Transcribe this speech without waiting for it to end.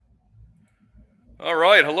All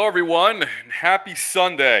right. Hello, everyone. And happy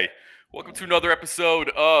Sunday. Welcome to another episode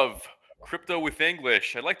of Crypto with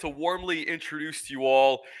English. I'd like to warmly introduce to you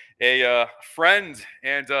all a friend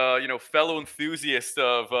and fellow enthusiast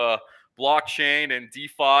of blockchain and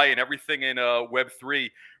DeFi and everything in Web3,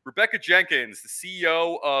 Rebecca Jenkins, the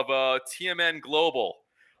CEO of TMN Global.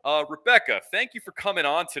 Rebecca, thank you for coming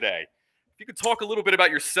on today. If you could talk a little bit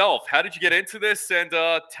about yourself, how did you get into this, and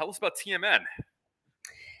tell us about TMN?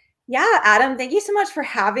 Yeah, Adam, thank you so much for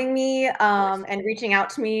having me Of course. and reaching out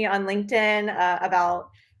to me on LinkedIn about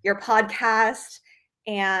your podcast.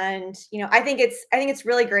 And I think it's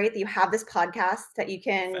really great that you have this podcast that you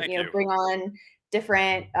can Thank you. bring on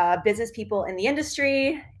different business people in the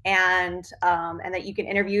industry and that you can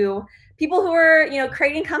interview people who are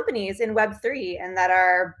creating companies in Web3 and that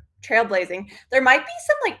are trailblazing. There might be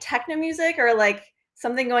some like techno music or like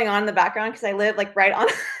something going on in the background because I live like right on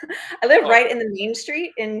I live Oh, right in the main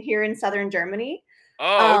street in here in southern Germany.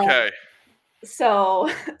 oh, Um, okay. so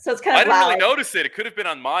so it's kind I of didn't really loud. notice it. It could have been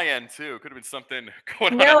on my end too. It could have been something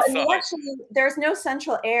going on No, and we outside. actually there's no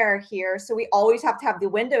central air here, so we always have to have the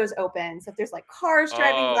windows open. So if there's like cars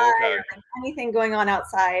driving by Oh, okay. or like anything going on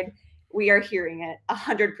outside, we are hearing it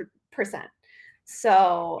 100%.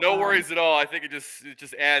 So No worries at all. I think it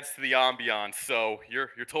just adds to the ambiance. So you're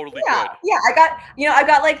totally yeah, good. yeah, I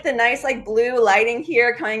got like the nice like blue lighting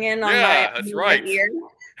here coming in on my Yeah, that's right. ear.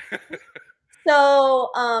 So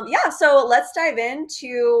let's dive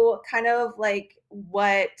into kind of like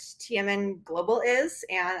what TMN Global is,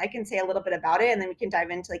 and I can say a little bit about it, and then we can dive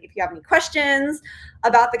into like if you have any questions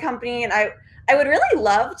about the company. And I would really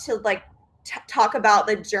love to like talk about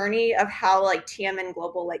the journey of how like TMN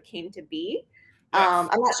Global like came to be. Yes.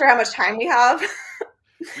 I'm not sure how much time we have.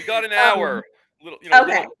 We got an um, hour. Little,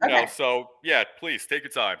 okay, okay. so yeah, please take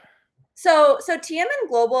your time. So TMN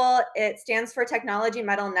Global, it stands for Technology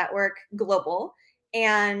Metal Network Global.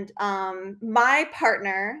 And my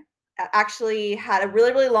partner actually had a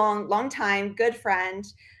really, really long time good friend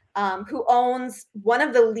who owns one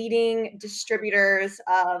of the leading distributors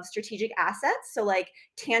of strategic assets, so like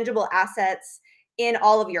tangible assets in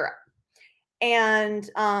all of Europe. And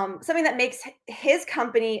something that makes his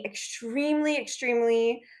company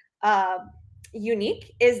extremely uh,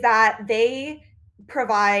 unique is that they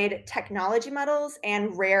provide technology metals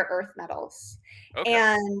and rare earth metals. Okay.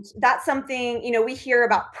 And that's something, we hear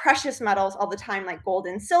about precious metals all the time, like gold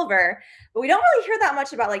and silver, but we don't really hear that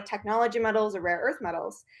much about like technology metals or rare earth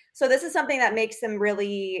metals. So this is something that makes them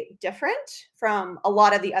really different from a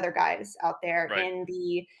lot of the other guys out there Right. in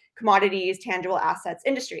the commodities, tangible assets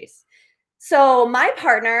industries. So my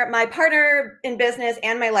partner in business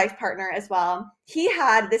and my life partner as well, he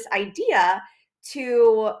had this idea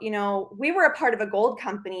to, we were a part of a gold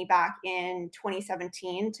company back in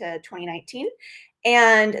 2017 to 2019.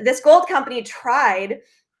 And this gold company tried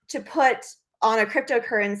to put on a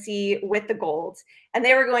cryptocurrency with the gold. And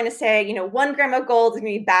they were going to say, 1 gram of gold is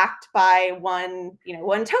going to be backed by one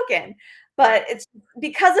token. Right. But it's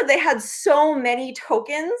because of they had so many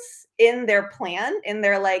tokens in their plan, in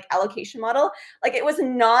their like allocation model, like it was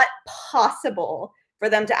not possible for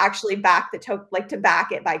them to actually back the token, like to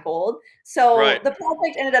back it by gold. So Right. the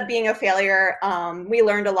project ended up being a failure. We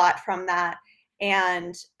learned a lot from that,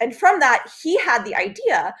 and from that he had the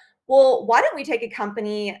idea. Well, why don't we take a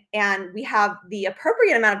company and we have the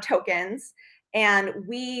appropriate amount of tokens, and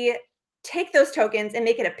we take those tokens and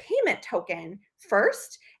make it a payment token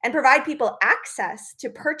first and provide people access to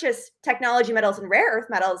purchase technology metals and rare earth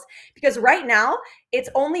metals, because right now it's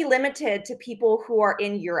only limited to people who are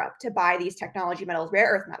in Europe to buy these technology metals, rare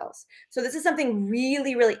earth metals. So this is something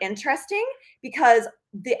really, really interesting because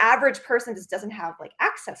the average person just doesn't have like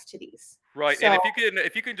access to these. Right. And So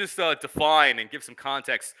if you can just define and give some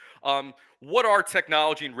context, what are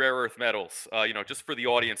technology and rare earth metals? Just for the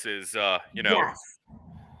audiences. yes.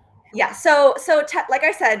 Yeah. Like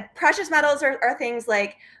I said, precious metals are things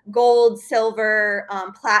like gold, silver,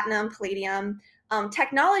 platinum, palladium.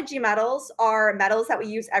 Technology metals are metals that we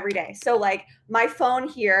use every day. So, like my phone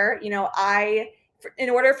here, in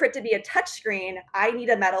order for it to be a touchscreen, I need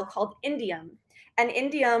a metal called indium. And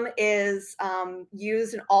indium is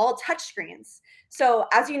used in all touchscreens. So,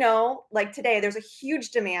 as you know, like today, there's a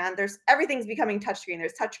huge demand. Everything's becoming touchscreen.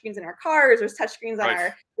 There's touchscreens in our cars. There's touchscreens on Right.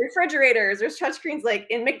 our refrigerators. There's touchscreens like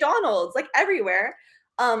in McDonald's, like everywhere.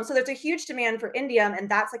 So there's a huge demand for indium, and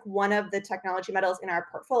that's like one of the technology metals in our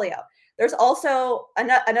portfolio. There's also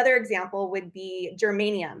another example would be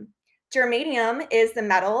germanium. Germanium is the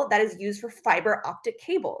metal that is used for fiber optic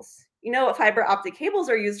cables. You know what fiber optic cables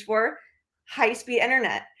are used for? High speed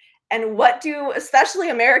internet. And what do especially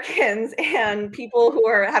Americans and people who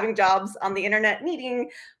are having jobs on the internet needing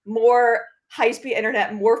more high-speed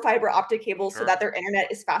internet, more fiber optic cables so Sure. that their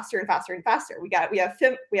internet is faster and faster and faster. We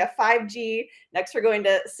have 5G. Next, we're going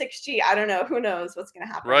to 6G. I don't know. Who knows what's going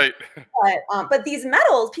to happen? Right. But these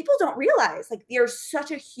metals, people don't realize like there's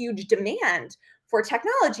such a huge demand for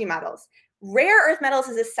technology metals. Rare earth metals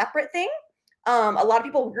is a separate thing. A lot of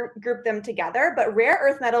people group them together, but rare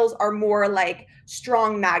earth metals are more like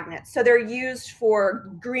strong magnets. So they're used for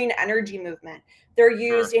green energy movement. They're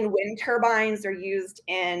Sure. used in wind turbines. They're used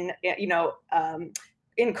in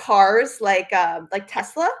cars like Like,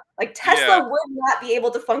 Tesla. Like yeah. Tesla would not be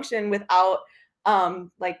able to function without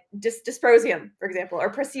like dysprosium, for example,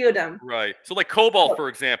 or praseodymium. Right. So like cobalt, for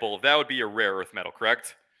example, that would be a rare earth metal,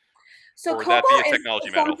 correct? So Or would that be cobalt a is technology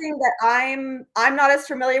metal? something that I'm not as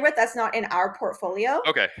familiar with. That's not in our portfolio.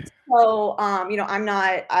 Okay. So I'm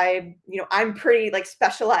pretty like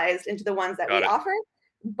specialized into the ones that Got we it. offer.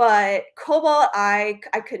 But cobalt, I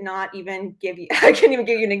could not even give you I couldn't even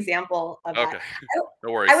give you an example of that. Okay. No I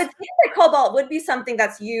would worries. think that cobalt would be something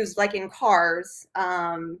that's used like in cars,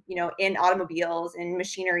 in automobiles and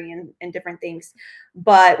machinery and different things.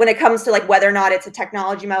 But when it comes to like whether or not it's a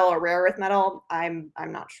technology metal or rare earth metal, I'm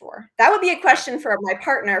not sure. That would be a Okay. question for my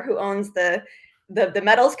partner who owns the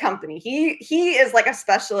metals company. He is like a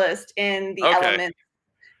specialist in the Okay. elements.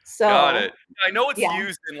 Got So it. I know it's yeah.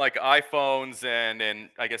 used in like iPhones and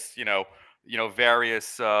I guess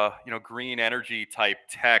various green energy type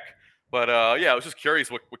tech. But yeah, I was just curious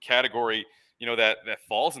what category that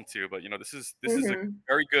falls into. But this is a Mhm.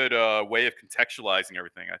 very good way of contextualizing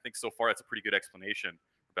everything. I think so far that's a pretty good explanation,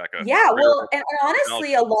 Rebecca. Yeah, Rare well, earth and honestly,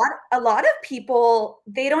 technology. a lot of people,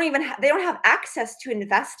 they don't have access to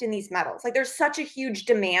invest in these metals. Like there's such a huge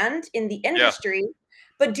demand in the Yeah. industry.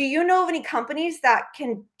 But do you know of any companies that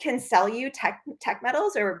can sell you tech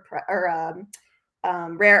metals or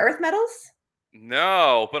rare earth metals?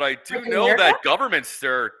 No, but I Like do in know America? that governments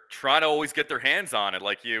are trying to always get their hands on it.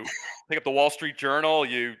 Like you pick up the Wall Street Journal,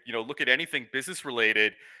 you look at anything business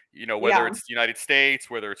related, whether Yeah. it's the United States,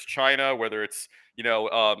 whether it's China, whether it's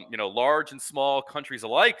large and small countries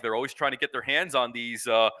alike, they're always trying to get their hands on these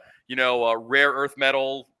rare earth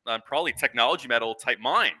metal, probably technology metal type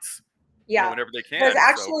mines, Yeah. whenever they There's can. So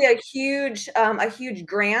actually a huge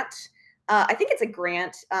grant. I think it's a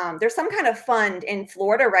grant. There's some kind of fund in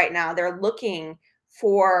Florida right now. They're looking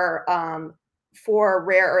for um, for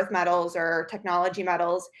rare earth metals or technology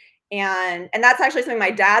metals, and that's actually something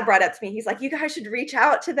my dad brought up to me. He's like, "You guys should reach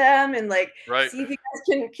out to them and like right. see if you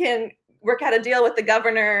guys can work out a deal with the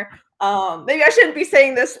governor." Maybe I shouldn't be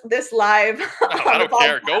saying this live No, I on the don't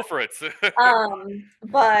care. podcast. Go for it.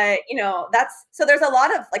 But that's so there's a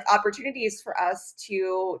lot of like opportunities for us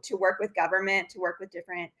to work with government, to work with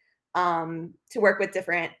different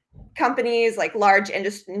companies, like large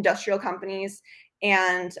industrial companies.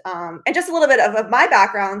 And just a little bit of my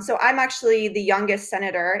background. So I'm actually the youngest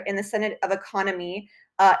senator in the Senate of Economy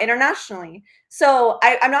internationally. So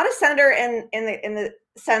I'm not a senator in the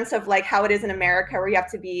sense of like how it is in America, where you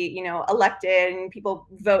have to be, elected and people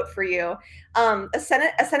vote for you. A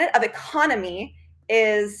Senate of Economy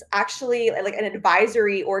is actually like an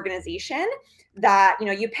advisory organization that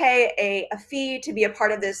you pay a fee to be a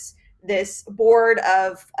part of this board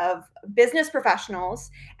of business professionals,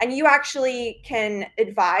 and you actually can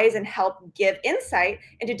advise and help give insight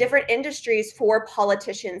into different industries for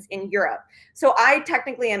politicians in Europe. So I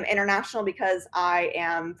technically am international because I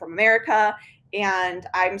am from America and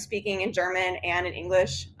I'm speaking in German and in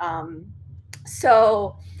English.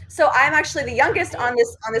 So so I'm actually the Very youngest cool.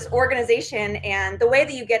 on this organization, and the way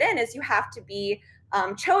that you get in is you have to be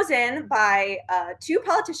chosen by two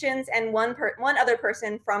politicians and one other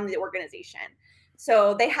person from the organization.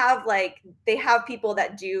 So they have people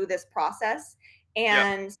that do this process, Yeah.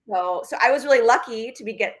 and so I was really lucky to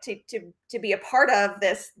be a part of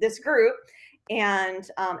this group, and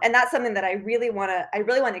that's something that I really want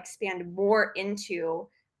to expand more into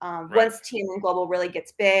Right. once TNN Global really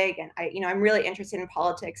gets big. And I'm really interested in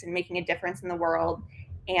politics and making a difference in the world.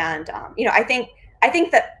 And I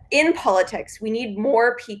think that in politics we need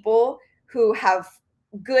more people who have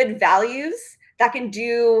good values that can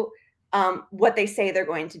do what they say they're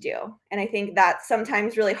going to do. And I think that's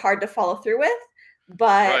sometimes really hard to follow through with.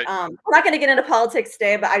 But Right. we're not going to get into politics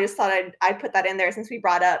today. But I just thought I'd put that in there since we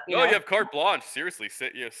brought up, No, you have carte blanche. Seriously,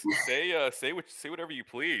 say whatever you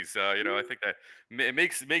please. I think that it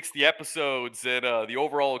makes the episodes and the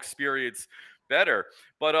overall experience better.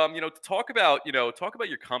 But to talk about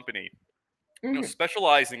your company, Mhm.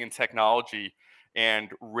 specializing in technology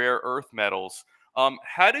and rare earth metals.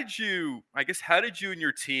 How did you and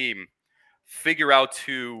your team figure out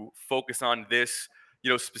to focus on this,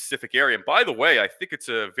 specific area? And by the way, I think it's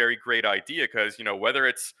a very great idea because, whether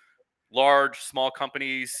it's large, small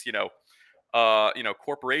companies,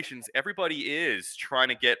 corporations, everybody is trying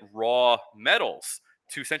to get raw metals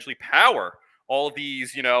to essentially power all of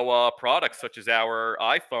these, products such as our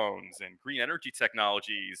iPhones and green energy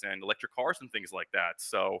technologies and electric cars and things like that.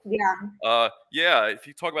 So, Yeah. yeah, if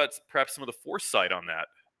you talk about perhaps some of the foresight on that.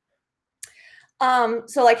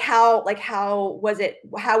 So how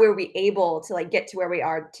were we able to like get to where we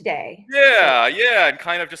are today? So Yeah, yeah, and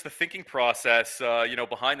kind of just the thinking process,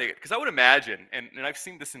 behind it. Because I would imagine, and I've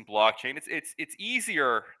seen this in blockchain. It's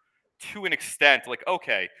easier to an extent. Like,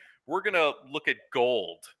 okay, we're gonna look at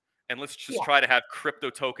gold, and let's just yeah. try to have crypto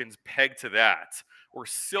tokens pegged to that, or Mhm.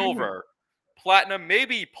 silver, platinum,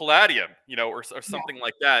 maybe palladium, or Yeah. something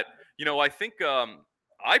like that. I think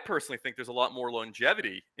I personally think there's a lot more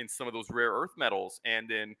longevity in some of those rare earth metals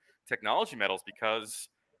and in technology metals because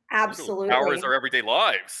literally powers Absolutely. our everyday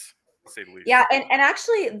lives, to say the Yeah, least. and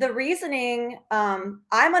actually the reasoning, I'm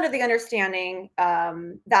under the understanding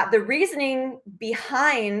that the reasoning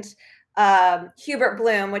behind Hubert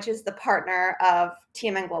Bloom, which is the partner of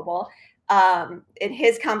TMN Global, in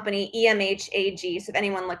his company EMH AG. So if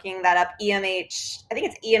anyone looking that up, EMH, I think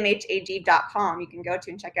it's emhag.com. You can go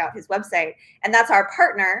to and check out his website, and that's our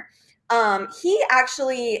partner. He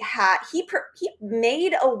actually he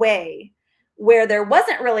made a way where there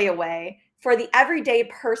wasn't really a way for the everyday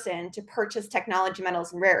person to purchase technology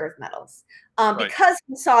metals and rare earth metals, Right, because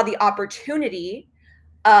he saw the opportunity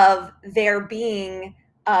of there being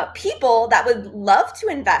people that would love to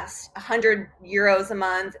invest 100 euros a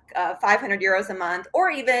month, 500 euros a month, or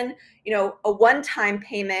even a one-time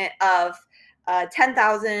payment of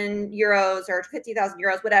 10,000 euros or 50,000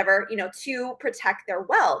 euros, whatever, to protect their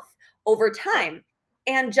wealth over right, time.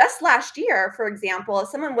 And just last year, for example, if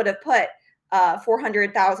someone would have put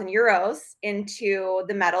 400,000 euros into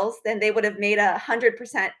the metals, then they would have made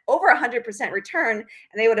 100%, over 100% return, and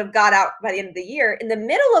they would have got out by the end of the year in the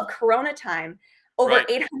middle of Corona time, over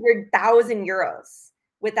right. 800,000 euros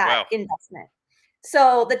with that Wow, investment.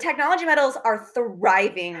 So the technology metals are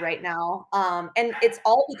thriving right now. And it's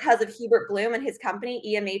all because of Hubert Bloom and his company,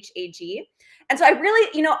 EMH AG. And so I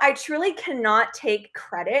really, I truly cannot take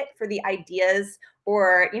credit for the ideas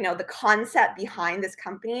or, the concept behind this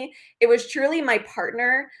company. It was truly my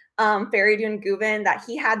partner, Faridun Guven, that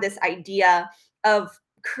he had this idea of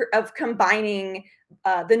combining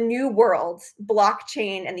the new world,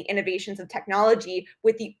 blockchain, and the innovations of technology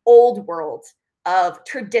with the old world of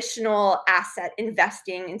traditional asset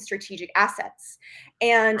investing in strategic assets.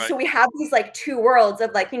 And right, so we have these like two worlds of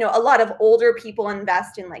like, a lot of older people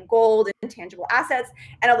invest in like gold and tangible assets,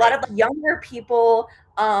 and a lot right, of like, younger people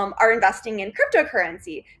are investing in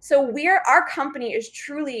cryptocurrency. So our company is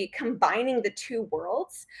truly combining the two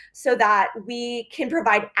worlds so that we can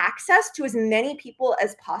provide access to as many people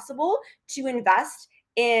as possible to invest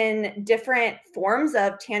in different forms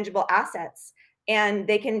of tangible assets, and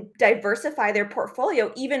they can diversify their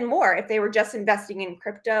portfolio even more. If they were just investing in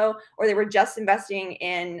crypto or they were just investing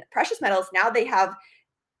in precious metals, now they have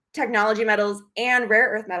technology metals and rare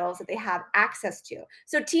earth metals that they have access to.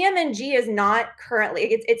 So TMNG is not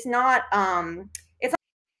currently, it's not a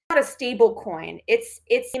stable coin. It's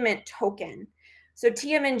payment token. So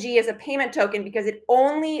TMNG is a payment token because it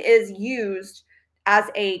only is used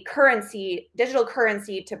as a currency, digital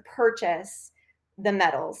currency, to purchase the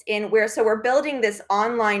metals. So we're building this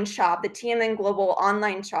online shop, the TMN Global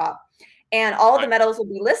online shop, and all the right. metals will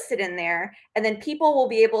be listed in there, and then people will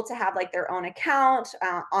be able to have like their own account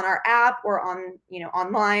on our app, or on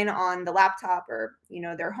online on the laptop, or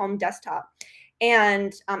their home desktop,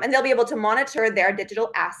 and they'll be able to monitor their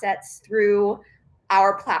digital assets through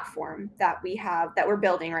our platform that we're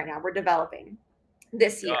building right now. We're developing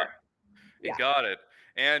this Got year. it. Yeah, Got it.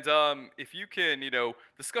 And if you can,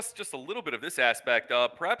 discuss just a little bit of this aspect,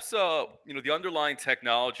 perhaps, the underlying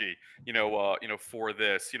technology, for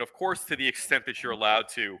this, of course, to the extent that you're allowed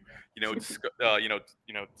to,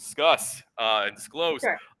 discuss and disclose.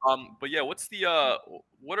 sure. But yeah, what's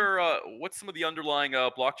some of the underlying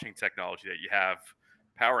blockchain technology that you have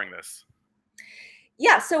powering this?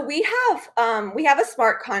 Yeah, so we have a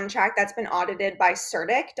smart contract that's been audited by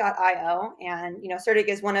Certic.io, and Certic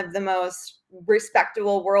is one of the most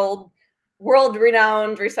respectable world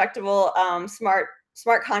renowned respectable smart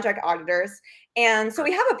contract auditors. And so Right.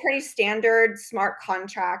 we have a pretty standard smart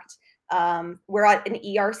contract. We're at an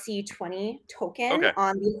ERC20 token Okay.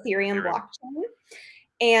 on the Ethereum Ethereum. blockchain.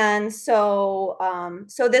 And so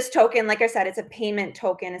this token, like I said, it's a payment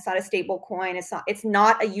token. It's not a stable coin. It's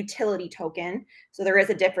not a utility token. So there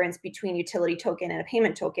is a difference between utility token and a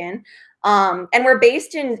payment token. And we're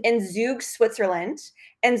based in Zug, Switzerland.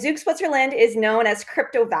 And Zug, Switzerland is known as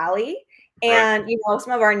Crypto Valley. Right. And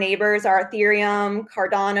some of our neighbors are Ethereum,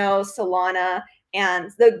 Cardano, Solana,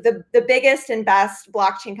 and the biggest and best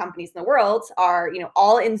blockchain companies in the world are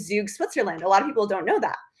all in Zug, Switzerland. A lot of people don't know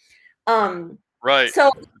that. Right.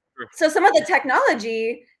 So some of the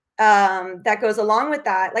technology that goes along with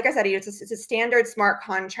that, like I said, it's a standard smart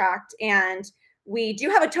contract, and we do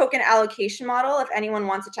have a token allocation model. If anyone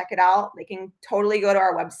wants to check it out, they can totally go to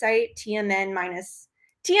our website,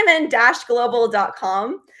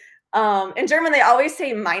 tmn-global.com. In German, they always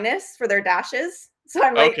say minus for their dashes. So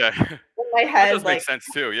I'm like, Okay. in my That head, does make like sense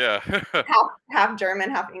too. Yeah. half German,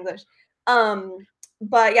 half English.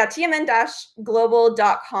 But yeah,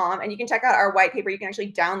 tmn-global.com, and you can check out our white paper. You can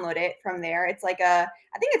actually download it from there. It's like I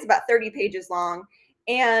think it's about 30 pages long.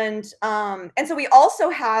 And so we also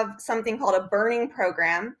have something called a burning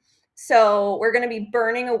program. So we're going to be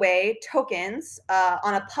burning away tokens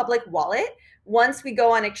on a public wallet. Once we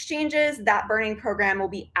go on exchanges, that burning program will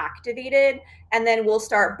be activated, and then we'll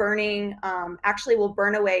start burning. Actually, we'll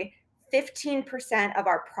burn away 15% of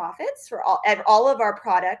our profits for all of our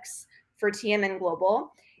products for TMN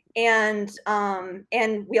Global, and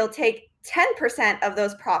we'll take 10% of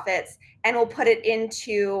those profits and we'll put it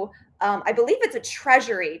into I believe it's a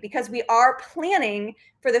treasury, because we are planning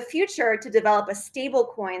for the future to develop a stable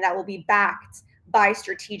coin that will be backed by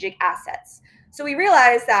strategic assets. So we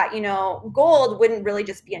realized that gold wouldn't really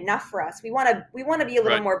just be enough for us. We want to be a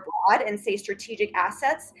little Right. more broad and say strategic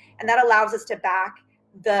assets, and that allows us to back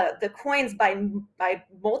the coins by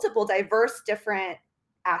multiple diverse different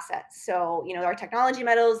assets. So our technology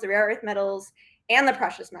metals, the rare earth metals, and the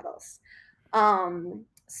precious metals.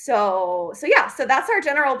 So yeah, so that's our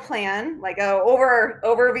general plan, like a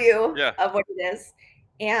overview Yeah. of what it is.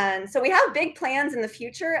 And so we have big plans in the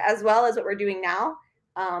future as well as what we're doing now.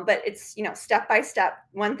 But it's step by step,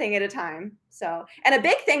 one thing at a time. So, and a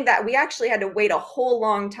big thing that we actually had to wait a whole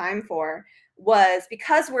long time for was,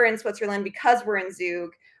 because we're in Switzerland, because we're in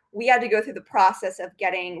Zug, we had to go through the process of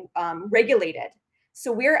getting regulated.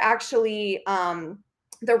 So we're actually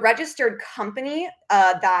the registered company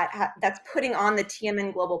that's putting on the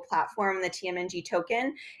TMN Global platform, the TMNG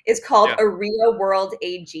token, is called Yeah. Aria World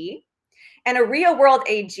AG. And Aria World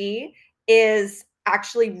AG is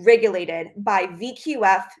actually regulated by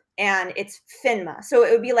VQF and it's FINMA. So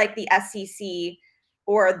it would be like the SEC,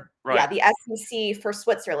 or Right. the SEC for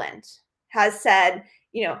Switzerland has said,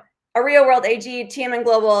 Aria World AG, TMN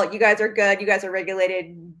Global, you guys are good. You guys are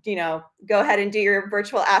regulated. Go ahead and do your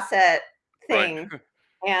virtual asset Right. thing,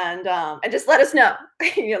 and just let us know.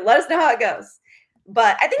 Let us know how it goes.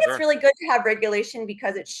 But I think it's Sure. really good to have regulation,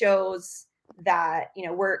 because it shows that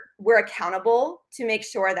we're accountable to make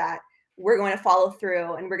sure that we're going to follow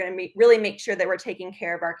through, and we're going to really make sure that we're taking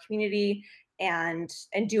care of our community and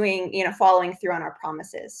doing following through on our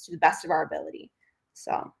promises to the best of our ability.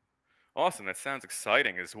 So Awesome. That sounds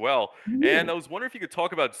exciting as well. And mhm. I was wondering if you could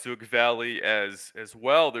talk about Zug Valley as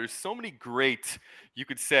well. There's so many great, you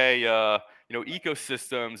could say,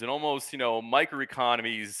 ecosystems and almost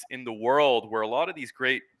microeconomies in the world where a lot of these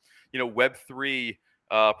great Web3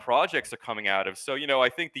 projects are coming out of. So I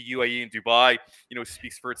think the UAE and Dubai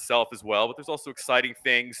speaks for itself as well. But there's also exciting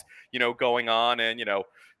things going on, and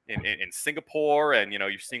in Singapore, and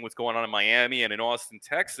you're seeing what's going on in Miami and in Austin,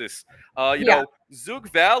 Texas. Yeah.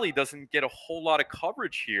 Zug Valley doesn't get a whole lot of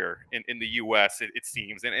coverage here in the US, it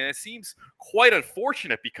seems. And it seems quite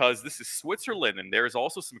unfortunate, because this is Switzerland and there's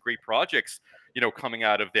also some great projects, coming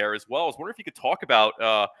out of there as well. I was wondering if you could talk about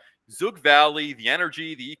Zug Valley, the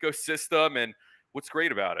energy, the ecosystem, and what's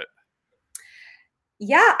great about it.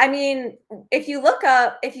 Yeah, I mean, if you look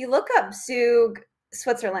up Zug,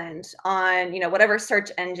 Switzerland on, whatever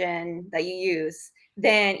search engine that you use,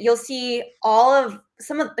 then you'll see all of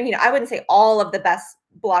some of, I wouldn't say all of the best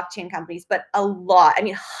blockchain companies, but a lot. I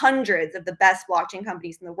mean, hundreds of the best blockchain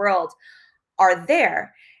companies in the world are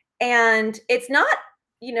there. And it's not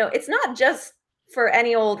just for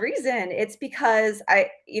any old reason. It's because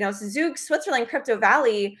Zug, Switzerland Crypto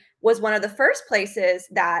Valley was one of the first places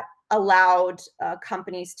that allowed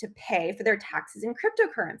companies to pay for their taxes in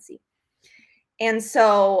cryptocurrency. And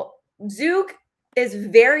so Zug is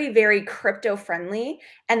very, very crypto friendly,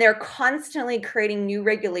 and they're constantly creating new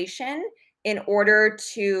regulation in order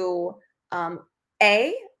to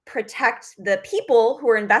a protect the people who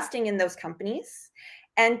are investing in those companies,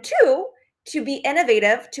 and two, to be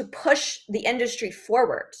innovative to push the industry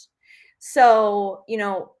forward. So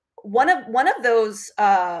one of those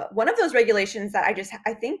regulations that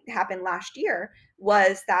I think happened last year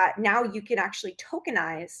was that now you can actually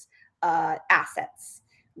tokenize assets,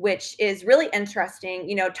 which is really interesting.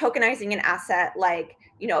 Tokenizing an asset like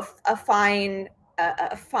a fine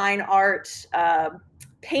art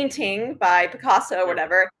painting by Picasso or Sure.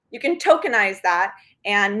 whatever, you can tokenize that,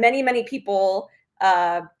 and many people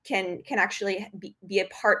can actually be a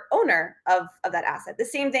part owner of that asset. The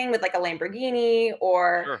same thing with like a Lamborghini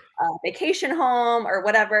or Sure. a vacation home or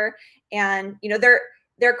whatever. And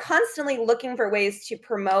they're constantly looking for ways to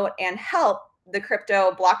promote and help the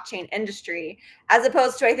crypto blockchain industry, as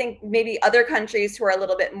opposed to I think maybe other countries who are a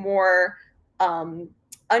little bit more um,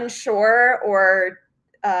 unsure, or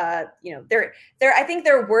they're I think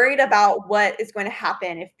they're worried about what is going to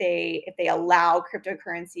happen if they allow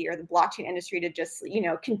cryptocurrency or the blockchain industry to just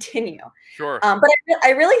continue. Sure. But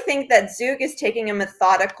I really think that Zook is taking a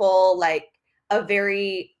methodical, like a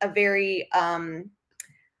very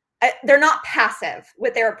they're not passive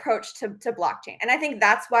with their approach to blockchain, and I think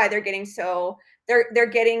that's why they're getting so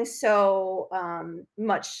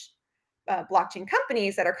much blockchain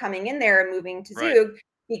companies that are coming in there and moving to Right. Zug,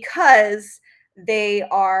 because they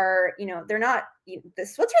are, they're not, the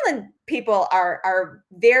Switzerland people are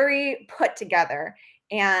very put together,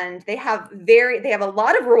 and they have a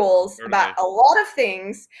lot of rules So do about they. a lot of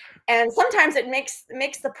things, and sometimes it makes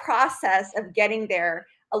the process of getting there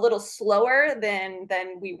a little slower than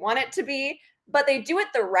we want it to be, but they do it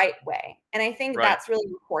the right way. And I think Right. that's really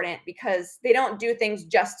important, because they don't do things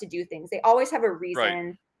just to do things. They always have a Right.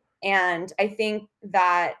 reason. And I think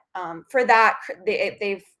that for that,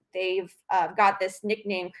 they've got this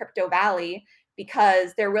nickname Crypto Valley,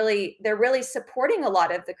 because they're really supporting a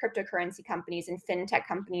lot of the cryptocurrency companies and fintech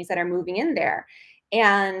companies that are moving in there.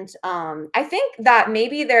 And I think that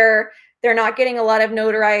maybe they're not getting a lot of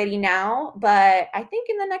notoriety now, but I think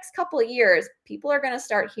in the next couple of years, people are going to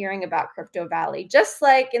start hearing about Crypto Valley. Just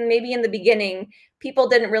like maybe in the beginning, people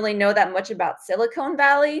didn't really know that much about Silicon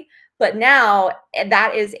Valley, but now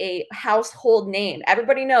that is a household name.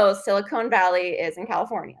 Everybody knows Silicon Valley is in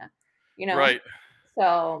California, you know? Right.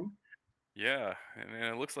 So, Yeah, and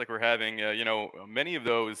it looks like we're having many of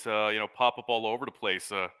those pop up all over the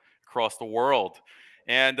place across the world,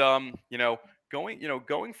 and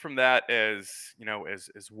going from that as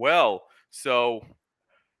well. So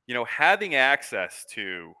having access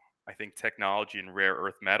to, I think, technology and rare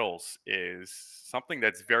earth metals is something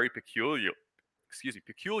that's very peculiar. Excuse me,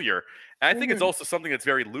 peculiar. And I think it's mhm, also something that's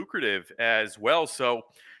very lucrative as well. So,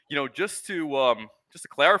 just to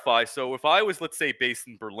clarify, so if I was, let's say, based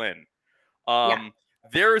in Berlin, yeah, um,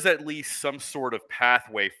 there is at least some sort of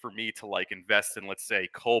pathway for me to like invest in, let's say,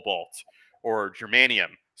 cobalt or germanium,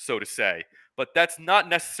 so to say. But that's not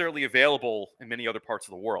necessarily available in many other parts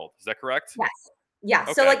of the world. Is that correct? yes. Yeah,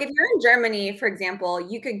 so, Okay. like, if you're in Germany, for example,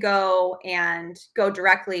 you could go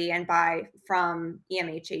directly and buy from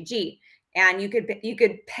EMHAG, and you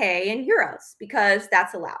could pay in euros because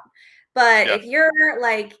that's allowed. But Yes. if you're,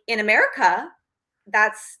 like, in America,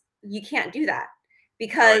 that's you can't do that, Right.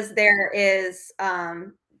 because there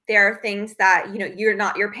are things that,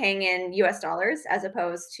 you're paying in US dollars as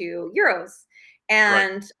opposed to euros.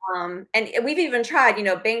 Right. And we've even tried,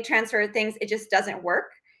 bank transfer things, it just doesn't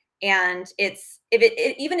work. And it's if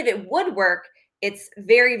even if it would work, it's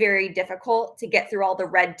very, very difficult to get through all the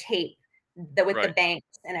red tape with the Right.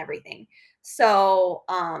 banks and everything. So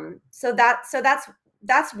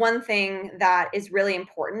that's one thing that is really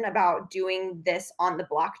important about doing this on the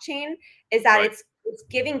blockchain, is that Right. it's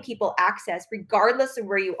giving people access, regardless of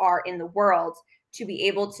where you are in the world, to be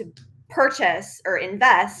able to purchase or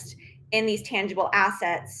invest in these tangible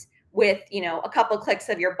assets with a couple clicks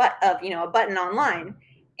of a button online.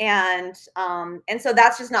 And so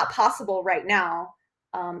that's just not possible right now.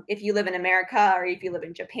 If you live in America, or if you live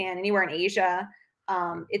in Japan, anywhere in Asia,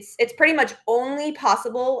 it's pretty much only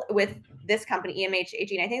possible with this company,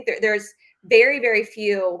 EMHAG. And I think there's very, very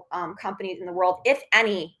few companies in the world, if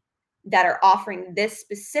any, that are offering this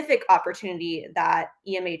specific opportunity that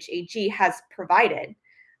EMHAG has provided.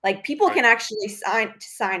 Like, people Right. can actually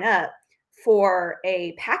sign up for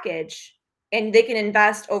a package, and they can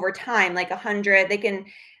invest over time, like 100. They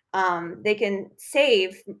can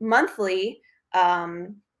save monthly,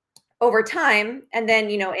 um, over time, and then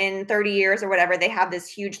in 30 years or whatever, they have this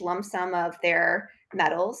huge lump sum of their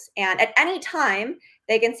metals, and at any time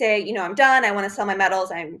they can say, I'm done, I want to sell my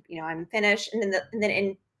metals, I'm finished. And then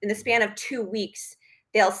in the span of 2 weeks,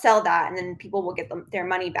 they'll sell that, and then people will get their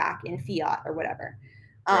money back in fiat or whatever.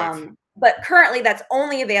 Right. But currently that's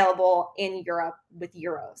only available in Europe with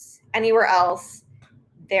euros. Anywhere else,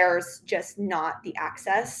 there's just not the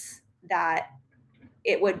access that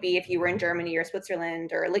it would be if you were in Germany or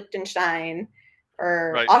Switzerland or Liechtenstein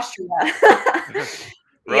or Right. Austria. Right.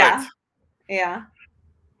 Yeah, yeah.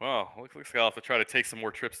 Well, looks like I'll have to try to take some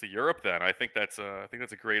more trips to Europe then. I think that's a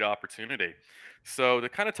great opportunity. So to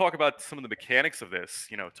kind of talk about some of the mechanics of this,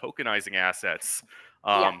 tokenizing assets.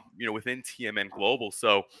 Yeah. within TMN Global.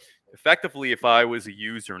 So effectively, if I was a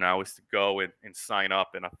user and I was to go and sign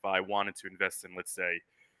up, and if I wanted to invest in, let's say,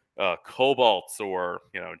 cobalt or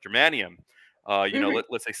germanium, Mhm.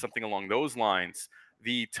 let's say something along those lines,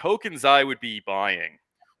 the tokens I would be buying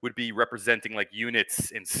would be representing like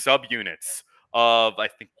units and subunits of, I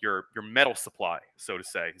think, your metal supply, so to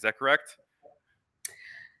say. Is that correct?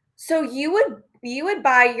 So you would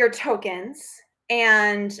buy your tokens,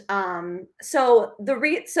 and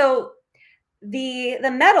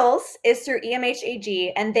the metals is through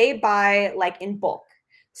EMHAG, and they buy like in bulk.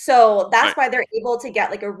 So Right. that's why they're able to get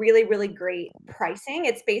like a really, really great pricing.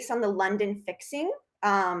 It's based on the London fixing,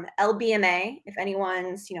 LBMA, if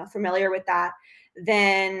anyone's, familiar with that,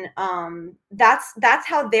 then that's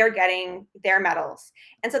how they're getting their metals.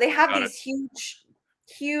 And so they have Got it. these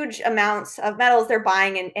huge amounts of metals they're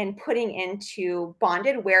buying and putting into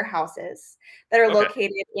bonded warehouses that are Okay.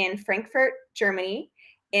 located in Frankfurt, Germany,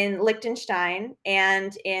 in Liechtenstein,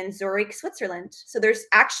 and in Zurich, Switzerland. So there's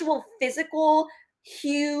actual physical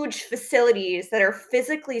huge facilities that are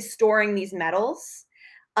physically storing these metals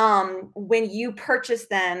when you purchase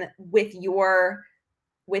them with your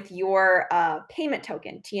payment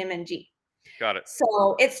token TMNG. Got it.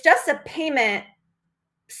 So it's just a payment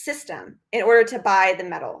system in order to buy the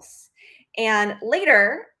metals. And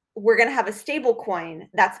later, we're going to have a stable coin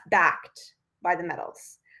that's backed by the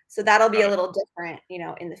metals. So that'll be Got a it. little different,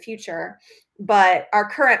 in the future. But our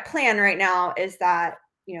current plan right now is that,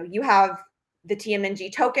 you have the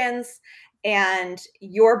TMNG tokens and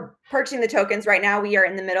you're purchasing the tokens. Right now, we are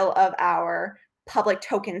in the middle of our public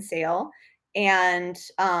token sale. And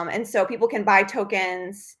so people can buy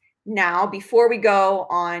tokens now before we go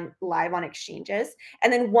on live on exchanges.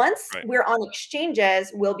 And then once Right. we're on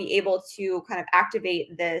exchanges, we'll be able to kind of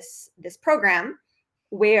activate this program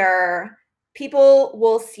where people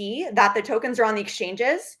will see that the tokens are on the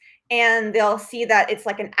exchanges, and they'll see that it's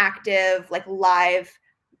like an active, like live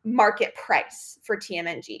market price for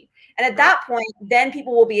TMNG. And at Right. that point, then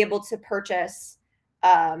people will be able to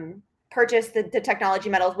um, purchase the technology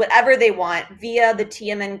metals, whatever they want, via the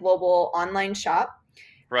TMN Global online shop,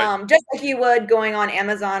 Right. just like you would going on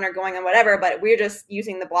Amazon or going on whatever, but we're just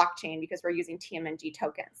using the blockchain because we're using TMNG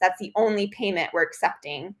tokens. That's the only payment we're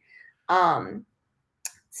accepting. Um,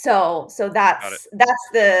 so Got it.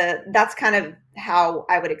 that's kind of how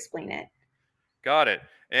I would explain it. Got it.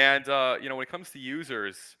 And when it comes to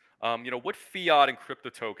users, what fiat and crypto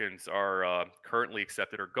tokens are currently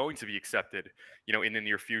accepted or going to be accepted, in the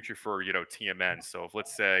near future for TMN. So if,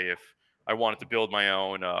 let's say, if I wanted to build my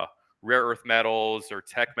own rare earth metals or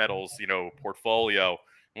tech metals, portfolio,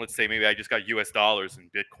 and let's say maybe I just got US dollars and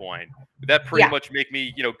Bitcoin, would that pretty Yeah. much make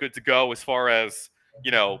me, good to go as far as,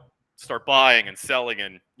 you know, start buying and selling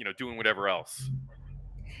and doing whatever else?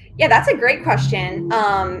 Yeah, that's a great question.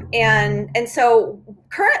 And so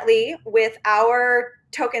currently with our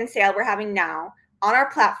token sale we're having now on our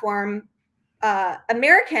platform,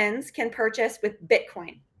 Americans can purchase with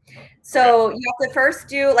Bitcoin. Okay. So you have to first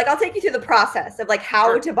do, like, I'll take you through the process of like how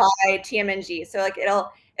Sure. to buy TMNG. So like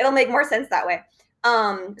it'll make more sense that way.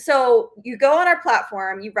 So you go on our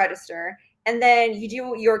platform, you register, and then you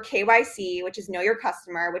do your KYC, which is know your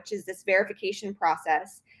customer, which is this verification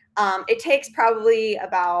process. It takes probably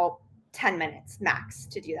about 10 minutes max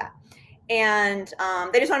to do that. And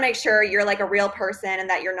they just want to make sure you're like a real person and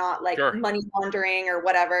that you're not like Sure. money laundering or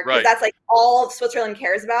whatever, because Right. that's like all Switzerland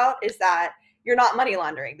cares about is that you're not money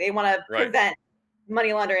laundering. They want to Right. prevent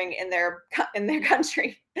money laundering in their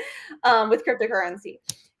country with cryptocurrency.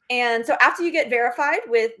 And so after you get verified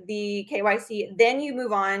with the KYC, then you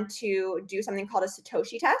move on to do something called a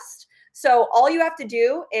Satoshi test. So all you have to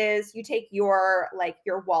do is you take your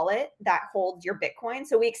wallet that holds your Bitcoin.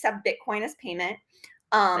 So we accept Bitcoin as payment.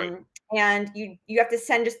 Right. And you have to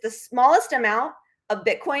send just the smallest amount of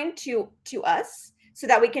Bitcoin to us so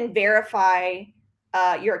that we can verify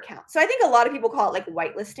your account. So I think a lot of people call it like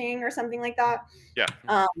whitelisting or something like that. Yeah.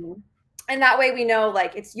 Um, and that way we know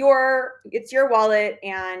like it's your wallet,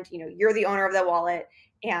 and you're the owner of the wallet.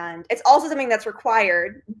 And it's also something that's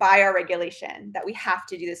required by our regulation that we have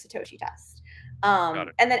to do the Satoshi test. Got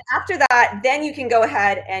it. And then after that, then you can go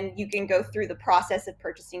ahead and you can go through the process of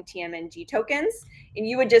purchasing TMNG tokens, and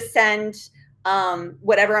you would just send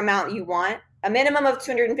whatever amount you want, a minimum of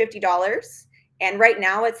 $250. And right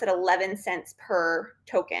now it's at 11 cents per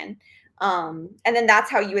token. And then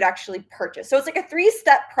that's how you would actually purchase. So it's like a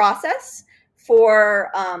 3-step process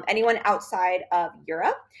for anyone outside of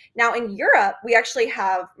Europe. Now in Europe, we actually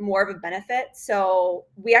have more of a benefit. So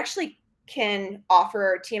we actually can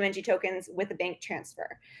offer TMNG tokens with a bank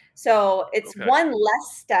transfer. So it's Okay. one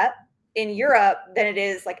less step in Europe than it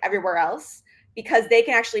is like everywhere else because they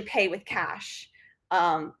can actually pay with cash.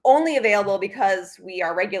 Only available because we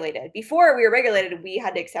are regulated. Before we were regulated, we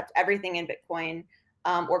had to accept everything in Bitcoin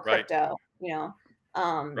or Right. crypto,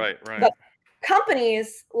 Right. Right. but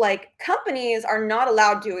companies are not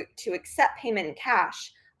allowed to accept payment in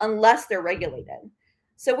cash unless they're regulated.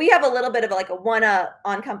 So we have a little bit of like a one up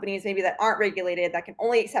on companies maybe that aren't regulated that can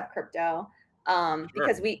only accept crypto, Sure.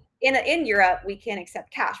 because we in Europe we can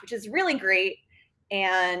accept cash, which is really great.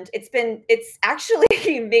 And it's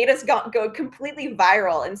actually made us go completely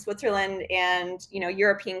viral in Switzerland and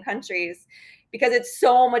European countries, because it's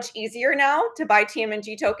so much easier now to buy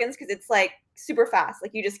TMNG tokens, because it's like super fast.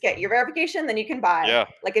 Like you just get your verification, then you can buy Yeah.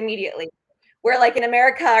 like immediately. Where like in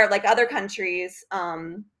America or like other countries,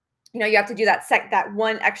 you have to do that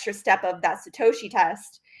one extra step of that Satoshi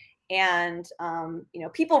test. And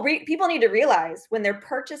people need to realize when they're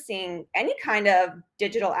purchasing any kind of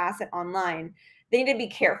digital asset online, they need to be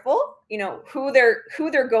careful, who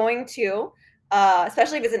they're going to,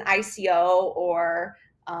 especially if it's an ICO or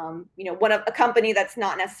one of a company that's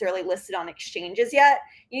not necessarily listed on exchanges yet.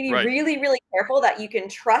 You need to be Right. really, really careful that you can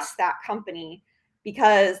trust that company,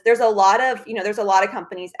 because there's a lot of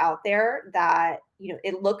companies out there that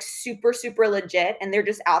it looks super, super legit, and they're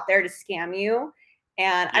just out there to scam you.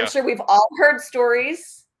 And I'm Yeah. sure we've all heard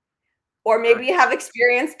stories, or Sure. maybe have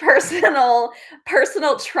experienced personal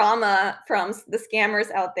trauma from the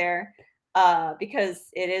scammers out there,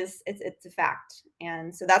 because it's a fact.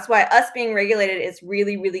 And so that's why us being regulated is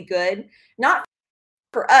really, really good. Not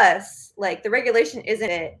for us, like the regulation isn't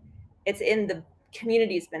it, it's in the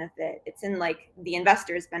community's benefit, it's in like the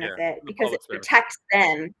investors' Yeah. benefit, The because it public's benefit. protects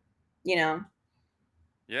them, you know.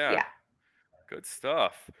 Yeah. Yeah. Good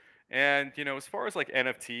stuff. And as far as like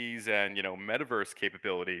NFTs and metaverse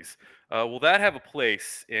capabilities, will that have a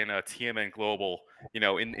place in TMN Global?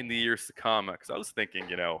 In the years to come? Because I was thinking,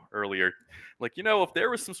 earlier, like if there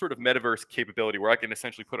was some sort of metaverse capability where I can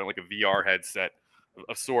essentially put on like a VR headset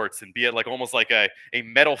of sorts and be at like almost like a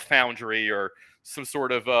metal foundry or some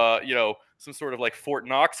sort of like Fort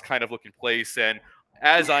Knox kind of looking place, and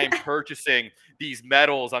as I'm purchasing these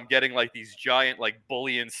metals, I'm getting like these giant like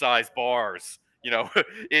bullion sized bars, in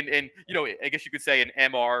I guess you could say an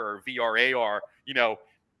MR or VRAR,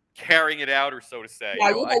 carrying it out, or so to say. Yeah,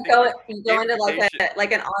 I think there's you go into gamification.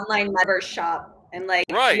 like an online metaverse shop, and like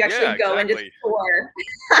you Right, yeah, actually go into exactly. store.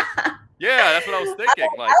 Yeah, that's what I was thinking.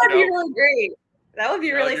 That Like, would be really great. That would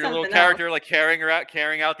be really your little something else. character like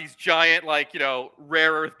carrying out these giant like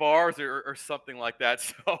rare earth bars or something like that.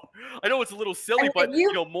 So I know it's a little I silly, mean, but if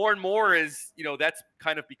you more and more is that's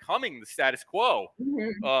kind of becoming the status quo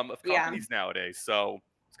Mhm. of Yeah. companies nowadays. So I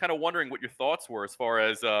was kind of wondering what your thoughts were as far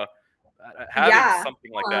as having Yeah.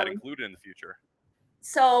 something like that included in the future.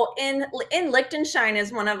 So in Liechtenstein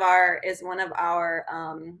is one of our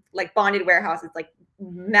like bonded warehouses, like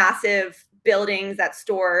massive buildings that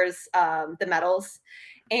stores the metals.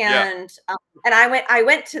 Yeah, And I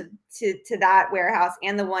went to that warehouse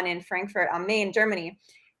and the one in Frankfurt am Main, Germany.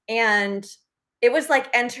 And it was like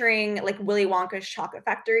entering like Willy Wonka's chocolate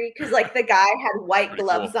factory, because like the guy had white pretty cool.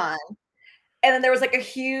 gloves on, and then there was like a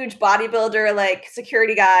huge bodybuilder like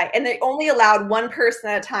security guy, and they only allowed one person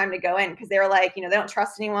at a time to go in, because they were like, they don't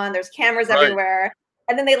trust anyone, there's cameras Right. everywhere.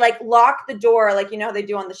 And then they like lock the door, like how they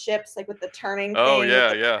do on the ships, like with the turning Oh thing with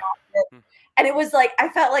yeah, the yeah. and it was like I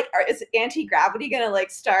felt like, is anti-gravity gonna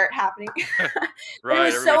like start happening? But it Right.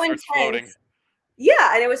 was Everybody so starts floating. intense.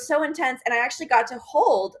 Yeah, and it was so intense, and I actually got to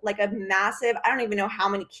hold like a massive, I don't even know how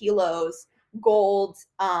many kilos, gold,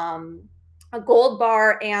 a gold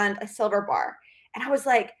bar and a silver bar. And I was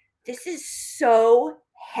like, this is so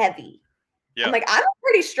heavy. I'm Yeah. like, I'm a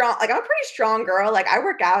pretty strong girl. Like I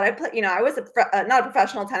work out. I play, I was not a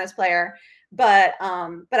professional tennis player, but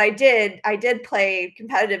I did play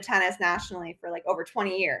competitive tennis nationally for like over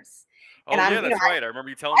 20 years. And Oh yeah, that's right. I remember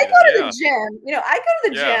you telling I me that. go to the Yeah. gym, I go to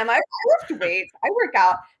the Yeah. gym, I lift weights, I work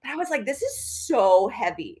out, but I was like, this is so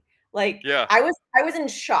heavy. Like Yeah. I was in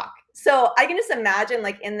shock. So I can just imagine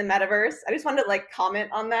like in the metaverse, I just wanted to like comment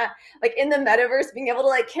on that. Like in the metaverse, being able to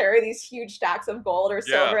like carry these huge stacks of gold or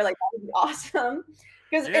Yeah. silver, like that would be awesome.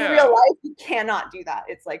 Because in real Yeah. life, you cannot do that.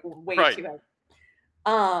 It's like way Right. too heavy.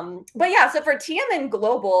 But yeah, so for TMN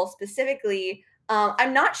Global specifically,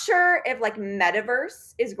 I'm not sure if like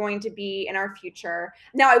metaverse is going to be in our future.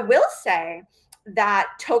 Now, I will say that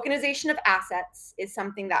tokenization of assets is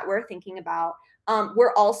something that we're thinking about.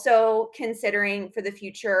 We're also considering for the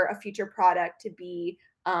future a future product to be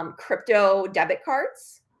crypto debit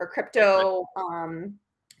cards or Okay.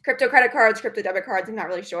 crypto credit cards, crypto debit cards. I'm not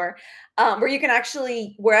really sure. Where you can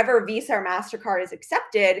actually, wherever Visa or MasterCard is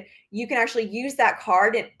accepted, you can actually use that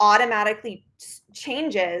card and automatically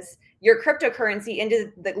changes your cryptocurrency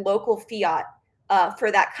into the local fiat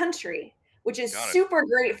for that country, which is Got it. super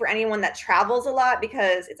great for anyone that travels a lot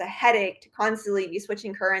because it's a headache to constantly be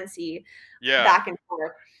switching currency Yeah, back and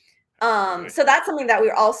forth. absolutely. So that's something that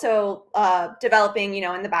we're also developing,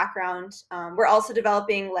 in the background. We're also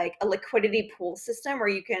developing like a liquidity pool system where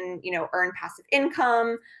you can, earn passive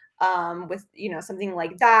income with, something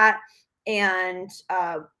like that. And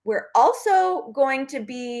we're also going to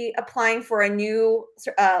be applying for a new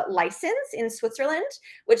license in Switzerland,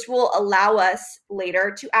 which will allow us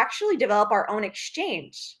later to actually develop our own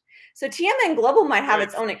exchange. So TMN Global might have Great.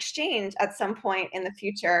 its own exchange at some point in the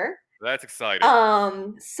future. That's exciting.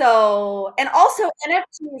 So, and also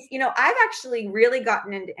NFTs, I've actually really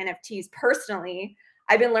gotten into NFTs personally.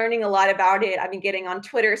 I've been learning a lot about it. I've been getting on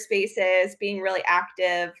Twitter Spaces, being really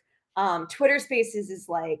active. Twitter Spaces is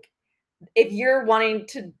like, if you're wanting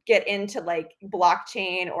to get into like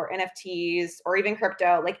blockchain or NFTs or even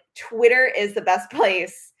crypto, like Twitter is the best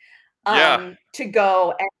place Yeah, to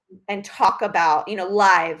go and talk about,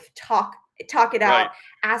 live talk it right. out,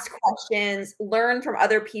 ask questions, learn from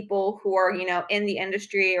other people who are, in the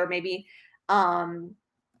industry or maybe um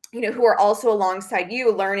who are also alongside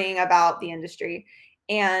you learning about the industry.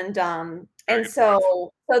 And Very good point.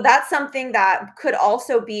 so that's something that could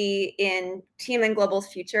also be in Team and Global's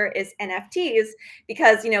future is NFTs,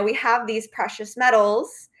 because we have these precious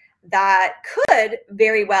metals that could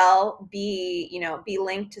very well be be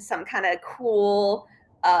linked to some kind of cool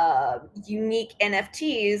unique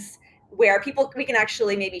NFTs where we can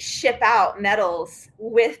actually maybe ship out metals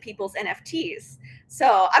with people's NFTs.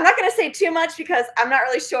 So I'm not going to say too much because I'm not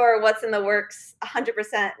really sure what's in the works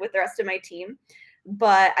 100% with the rest of my team.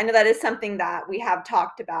 But I know that is something that we have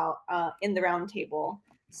talked about in the roundtable.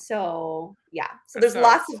 So yeah, so That there's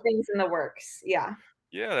lots of sounds things in the works. Yeah.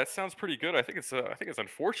 Yeah, that sounds pretty good. I think it's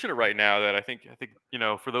unfortunate right now that I think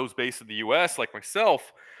for those based in the U.S. like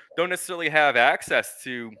myself don't necessarily have access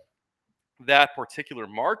to that particular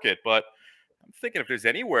market. But I'm thinking if there's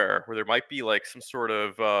anywhere where there might be like some sort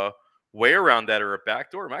of way around that or a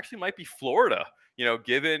backdoor, it actually might be Florida.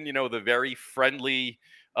 Given the very friendly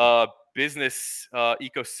uh, business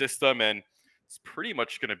ecosystem, and it's pretty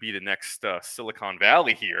much going to be the next Silicon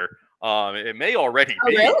Valley here. It may already Oh,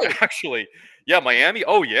 be really? actually. Yeah, Miami.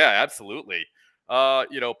 Oh yeah, absolutely. Part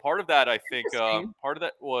of that I think Interesting. part of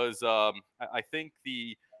that was I think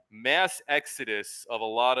the mass exodus of a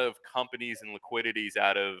lot of companies and liquidities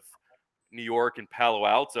out of New York and Palo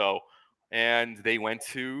Alto, and they went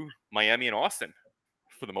to Miami and Austin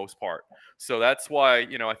for the most part. So that's why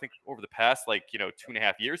I think over the past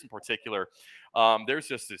 2.5 years in particular, there's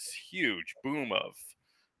just this huge boom of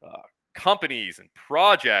uh, companies and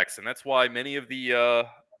projects, and that's why many of the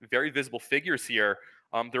very visible figures here.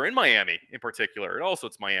 They're in Miami in particular, and also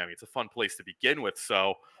it's Miami. It's a fun place to begin with.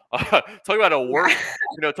 So, talk about a Yeah. work,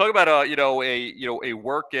 talk about a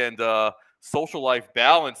work and social life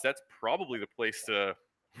balance. That's probably the place to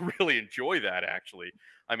really enjoy that. Actually,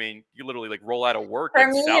 I mean, you literally like roll out of work For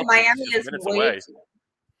and me, South Beach Miami is just minutes away.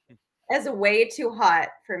 is way too hot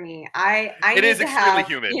for me. I It need is to extremely have,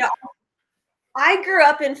 humid. I grew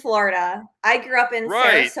up in Florida. I grew up in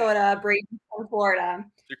Right. Sarasota, Bradenton, Florida.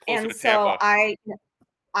 You're closer And to so Tampa.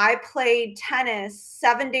 I played tennis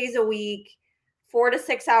 7 days a week, 4 to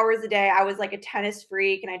 6 hours a day. I was like a tennis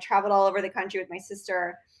freak and I traveled all over the country with my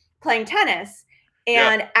sister playing tennis.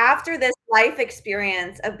 Yeah. And after this life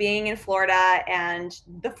experience of being in Florida and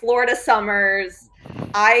the Florida summers,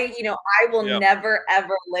 I will Yeah. never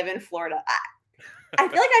ever live in Florida. I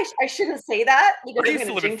feel like I shouldn't say that because I I'm used to going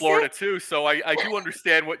to live in jinx it. Florida too, so I do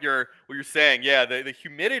understand what you're saying. Yeah, the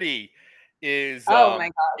humidity is Oh my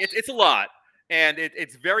it's gosh, a lot, and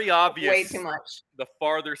it's very way too obvious much. the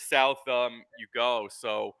farther south you go.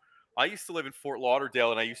 So I used to live in Fort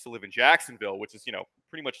Lauderdale, and I used to live in Jacksonville, which is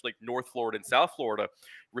pretty much like North Florida and South Florida,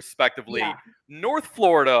 respectively. Yeah. North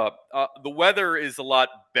Florida, the weather is a lot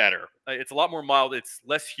better. It's a lot more mild. It's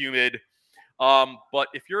less humid. But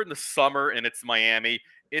if you're in the summer and it's Miami,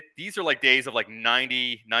 these are like days of like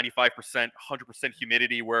 90, 95%, 100%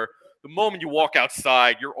 humidity where the moment you walk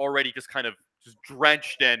outside, you're already just kind of just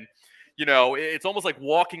drenched and it's almost like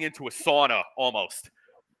walking into a sauna almost.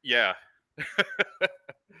 Yeah.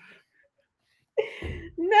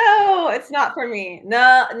 No, it's not for me.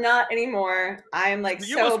 No, not anymore. I'm like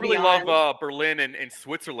You so must really love beyond. Berlin and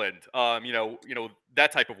Switzerland.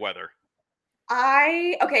 That type of weather.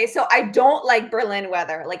 Okay, so I don't like Berlin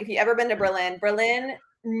weather. Like if you ever been to Berlin,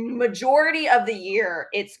 majority of the year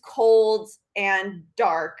it's cold and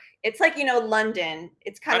dark. It's like, London.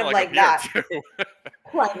 It's kind Kind of of like up like here that too.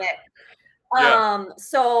 climate. Yeah.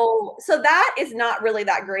 So that is not really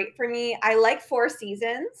that great for me. I like 4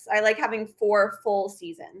 seasons. I like having 4 full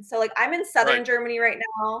seasons. So, like, I'm in Right. Southern Germany right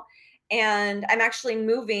now, and I'm actually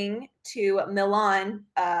moving to Milan,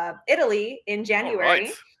 Italy in All right.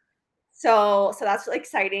 January. So that's really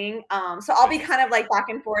exciting. So I'll be kind Interesting. of like back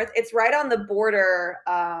and forth. It's right on the border.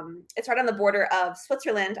 It's right on the border of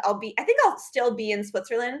Switzerland. I think I'll still be in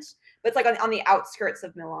Switzerland, but it's like on the outskirts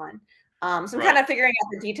of Milan. So I'm kind Right. of figuring out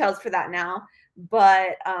the details for that now.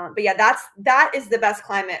 But yeah, that is the best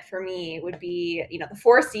climate for me. Would be, the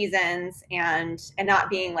 4 seasons and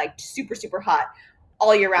not being like super super hot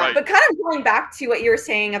all year round. Right. But kind of going back to what you were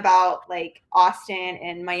saying about like Austin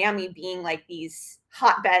and Miami being like these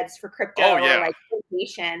hotbeds for Oh crypto or yeah. like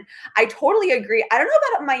innovation, I totally agree. I don't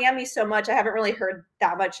know about Miami so much. I haven't really heard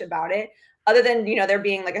that much about it, other than there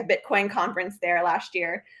being like a Bitcoin conference there last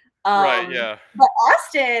year. Right. Yeah. But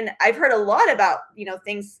Austin, I've heard a lot about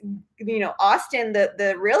things. Austin,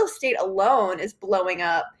 the real estate alone is blowing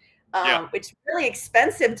up. Yeah. It's really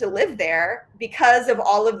expensive to live there because of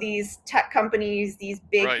all of these tech companies, these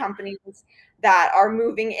big Right. companies that are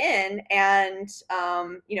moving in, and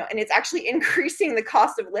it's actually increasing the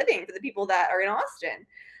cost of living for the people that are in Austin.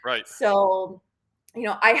 Right. So,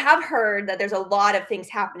 I have heard that there's a lot of things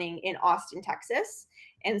happening in Austin, Texas.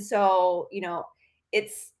 And so,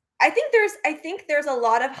 it's I think there's a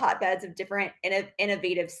lot of hotbeds of different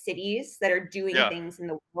innovative cities that are doing Yeah. things in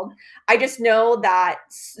the world. I just know that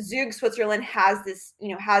Zug, Switzerland has this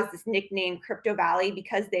nickname Crypto Valley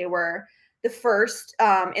because they were the first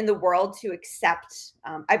in the world to accept,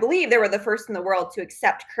 I believe they were the first in the world to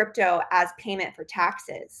accept crypto as payment for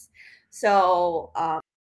taxes. So,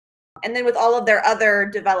 and then with all of their other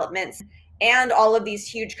developments and all of these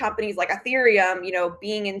huge companies like Ethereum,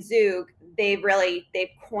 being in Zug, they've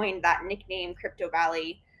coined that nickname Crypto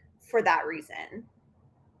Valley for that reason.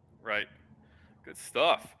 Right. Good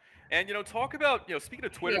stuff. And talk about speaking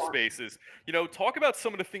of Twitter Yeah. Spaces, talk about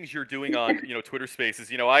some of the things you're doing on Twitter Spaces.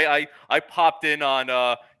 I popped in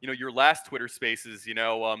on your last Twitter Spaces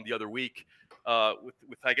the other week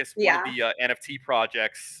with I guess one of Yeah. the NFT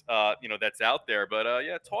projects that's out there. But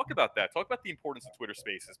yeah, talk about that. Talk about the importance of Twitter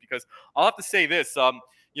Spaces because I'll have to say this.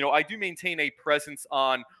 I do maintain a presence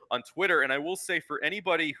on Twitter, and I will say for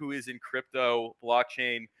anybody who is in crypto,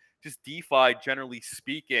 blockchain, just DeFi, generally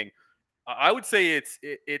speaking. I would say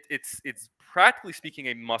it's practically speaking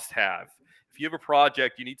a must-have. If you have a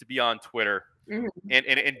project, you need to be on Twitter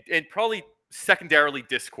Mhm. and probably secondarily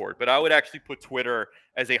Discord. But I would actually put Twitter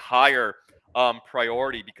as a higher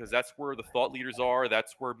priority because that's where the thought leaders are.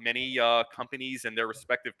 That's where many companies and their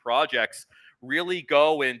respective projects really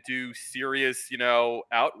go and do serious,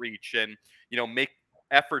 outreach and make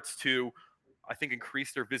efforts to I think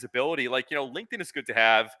increase their visibility. Like LinkedIn is good to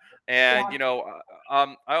have, and Yeah.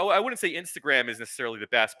 I wouldn't say Instagram is necessarily the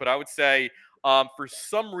best, but I would say for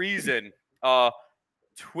some reason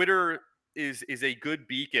Twitter is a good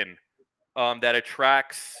beacon that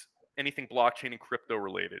attracts anything blockchain and crypto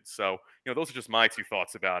related. So those are just my two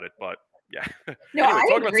thoughts about it. But yeah, No, anyway, I talk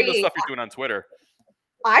about some of the agree. stuff you're doing on Twitter.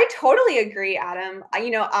 I totally agree, Adam.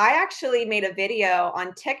 I actually made a video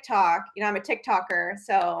on TikTok. I'm a TikToker,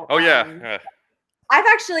 so Oh yeah, I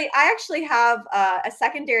actually have a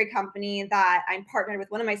secondary company that I'm partnered with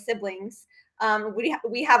one of my siblings.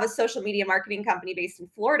 We have a social media marketing company based in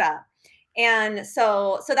Florida, and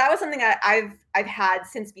so that was something that I've had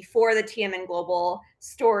since before the TMN Global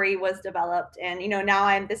story was developed, and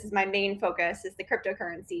now this is my main focus is the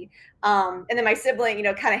cryptocurrency, and then my sibling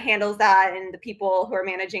kind of handles that, and the people who are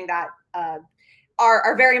managing that.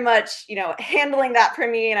 Are very much handling that for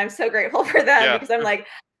me, and I'm so grateful for them yeah, because I'm like,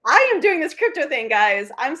 I am doing this crypto thing,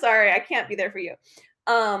 guys. I'm sorry, I can't be there for you.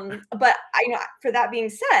 But for that being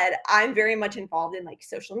said, I'm very much involved in like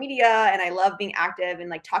social media, and I love being active and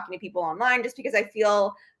like talking to people online, just because I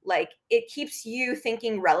feel like it keeps you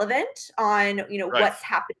thinking relevant on right, what's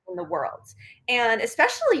happening in the world, and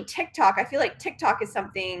especially TikTok. I feel like TikTok is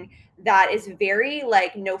something that is very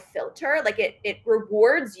like no filter. Like it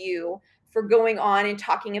rewards you for going on and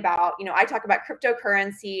talking about, I talk about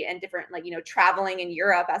cryptocurrency and different, like, traveling in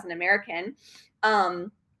Europe as an American.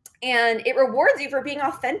 Um, and it rewards you for being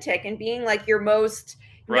authentic and being like your most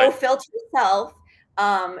no right. filter self.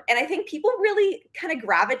 And I think people really kind of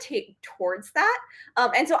gravitate towards that.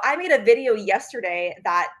 And so I made a video yesterday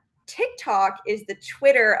that TikTok is the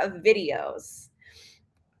Twitter of videos.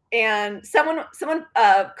 And someone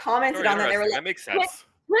commented Very on that. They were interesting. like, That makes "Twit sense.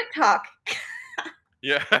 TikTok."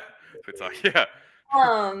 Yeah, yeah.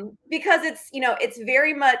 Because it's, it's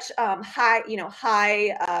very much high,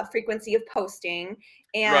 high frequency of posting,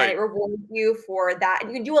 and Right. it rewards you for that. And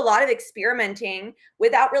you can do a lot of experimenting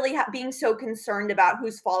without really being so concerned about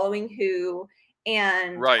who's following who.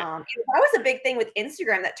 And Right. that was a big thing with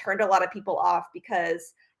Instagram that turned a lot of people off,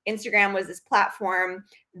 because Instagram was this platform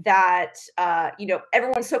that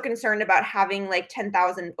everyone's so concerned about having like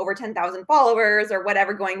 10,000 over 10,000 followers or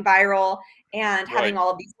whatever going viral, and Right. having all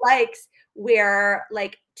of these likes, where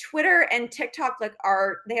like Twitter and TikTok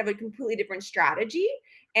they have a completely different strategy,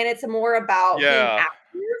 and it's more about being Yeah.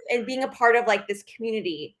 active and being a part of like this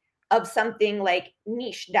community of something like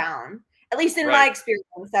niche down. At least in my Right.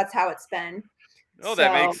 experience, that's how it's been. No,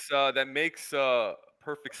 So that makes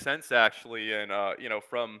perfect sense actually, and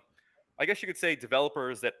from I guess you could say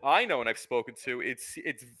developers that I know and I've spoken to,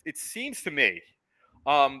 it seems to me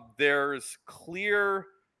there's clear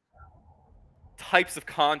types of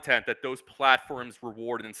content that those platforms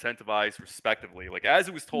reward and incentivize respectively, like as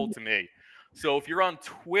it was told to me. So if you're on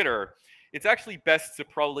Twitter, it's actually best to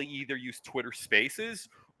probably either use Twitter Spaces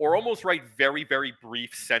or almost write very, very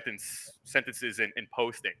brief sentences in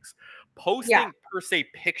postings. yeah. Posting per se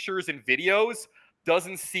pictures and videos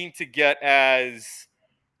doesn't seem to get as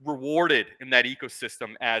rewarded in that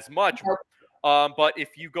ecosystem as much. Nope. But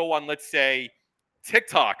if you go on, let's say,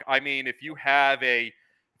 TikTok, I mean, if you have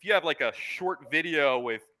like a short video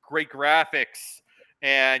with great graphics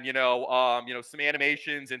and some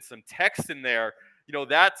animations and some text in there,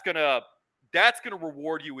 that's gonna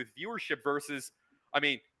reward you with viewership versus. I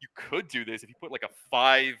mean, you could do this if you put like a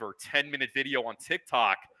 5 or 10 minute video on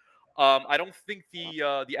TikTok. I don't think the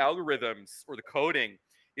algorithms or the coding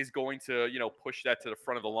is going to push that to the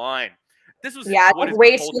front of the line. This was Yeah, what it's has been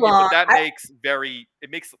way too told to me, but long. it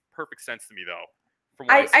makes perfect sense to me though, from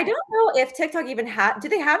what I I see. don't know if TikTok even do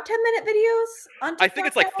they have 10-minute videos on I think TikTok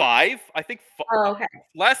it's like now? 5. I think Oh, okay.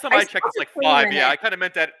 last time I I saw checked, it's the like 20 5. Yeah, minute. I kind of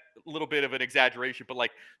meant that a little bit of an exaggeration, but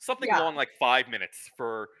like something Yeah. along like 5 minutes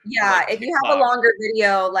for Yeah, like if you have a TikTok. longer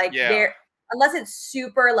video, like Yeah, there, unless it's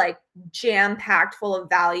super like jam-packed full of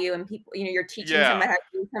value and people, you're teaching yeah, someone how to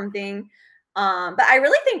do something. But I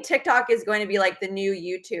really think TikTok is going to be like the new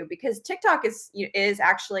YouTube, because TikTok is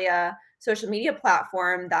actually a social media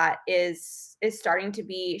platform that is starting to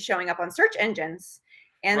be showing up on search engines.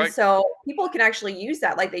 And right. so people can actually use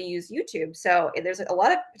that like they use YouTube. So there's a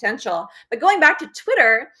lot of potential. But going back to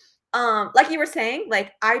Twitter, like you were saying,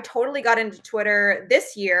 like I totally got into Twitter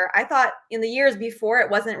this year. I thought in the years before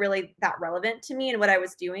it wasn't really that relevant to me and what I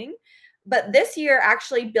was doing, but this year,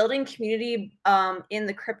 actually building community in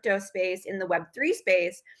the crypto space, in the Web3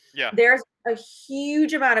 space, Yeah, there's a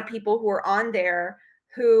huge amount of people who are on there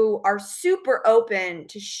who are super open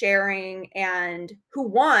to sharing, and who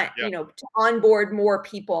want, yeah, to onboard more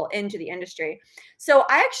people into the industry. So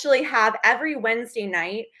I actually have every Wednesday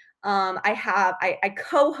night, I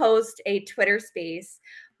co-host a Twitter space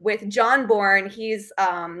with John Bourne. He's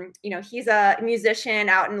a musician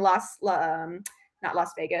out in not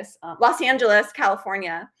Las Vegas, Los Angeles,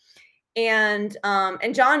 California. And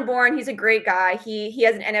John Bourne, he's a great guy. He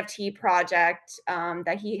has an NFT project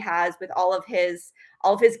that he has with all of his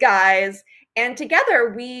guys, and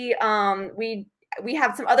together we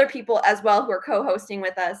have some other people as well who are co-hosting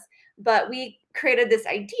with us. But we created this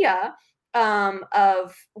idea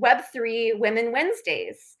of Web3 Women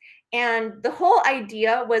Wednesdays, and the whole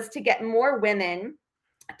idea was to get more women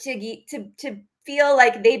to feel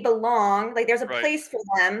like they belong, like there's a right. place for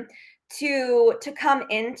them to come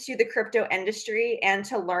into the crypto industry and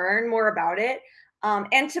to learn more about it,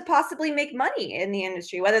 and to possibly make money in the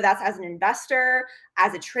industry, whether that's as an investor,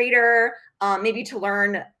 as a trader, maybe to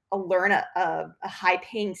learn a high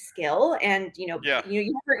paying skill. And Yeah.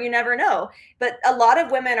 you never know. But a lot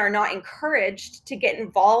of women are not encouraged to get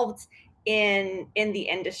involved in the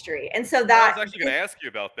industry, and so I was that actually going to ask you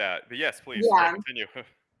about that, but yes, please. Yeah, yeah. continue.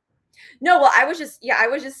 No, well, I was just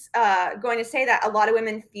going to say that a lot of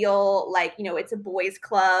women feel like, it's a boys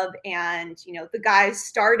club, and, the guys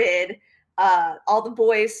started, all the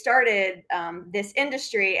boys started this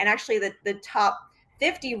industry, and actually the top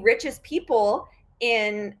 50 richest people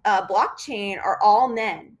in blockchain are all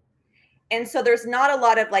men. And so there's not a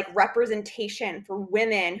lot of like representation for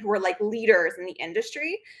women who are like leaders in the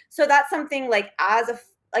industry. So that's something like, as a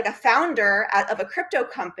founder of a crypto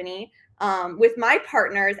company, with my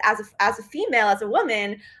partners, as a female, as a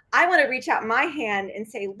woman, I want to reach out my hand and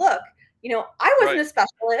say, look, I wasn't Right. a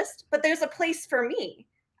specialist, but there's a place for me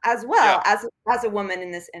as Yeah. well, as a woman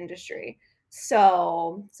in this industry.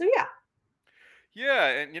 So yeah. Yeah,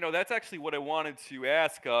 and that's actually what I wanted to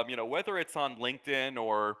ask. Whether it's on LinkedIn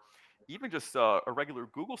or even just a regular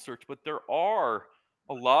Google search, but there are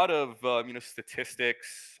a lot of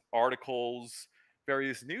statistics, articles,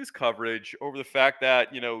 various news coverage over the fact that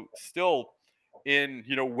still in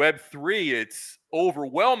Web3, it's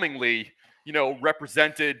overwhelmingly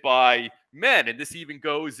represented by men, and this even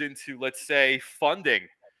goes into, let's say, funding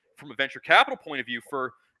from a venture capital point of view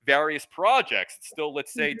for various projects. It still,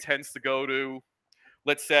 let's say, Mhm. tends to go to,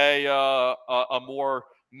 let's say, a more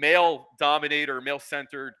male dominated or male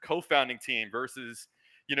centered co-founding team versus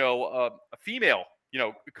a female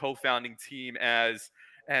co-founding team as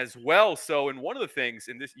well. So, and one of the things,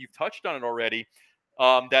 and this you've touched on it already,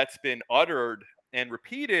 that's been uttered and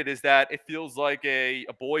repeated, is that it feels like a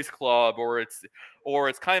boys club, or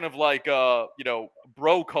it's kind of like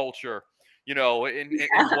bro culture,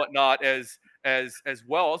 and whatnot as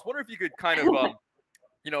well. I was wondering if you could kind of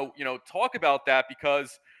talk about that,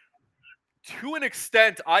 because to an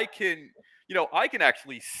extent I can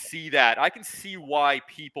actually see that. I can see why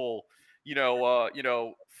people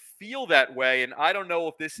feel that way, and I don't know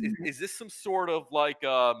if this is, Mhm. is this some sort of like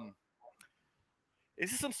is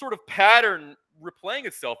this some sort of pattern replaying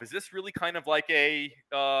itself? Is this really kind of like a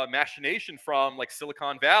machination from like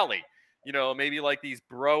Silicon Valley? Maybe like these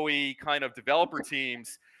broy kind of developer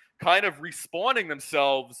teams kind of respawning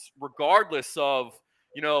themselves regardless of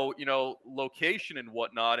location and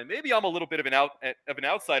whatnot. And maybe I'm a little bit of an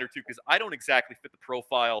outsider too, because I don't exactly fit the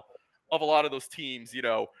profile of a lot of those teams.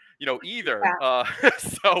 Either. Yeah,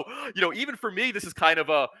 So even for me, this is kind of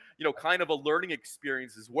a learning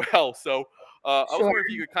experience as well. So I was sure. wondering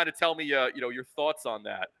if you could kind of tell me, your thoughts on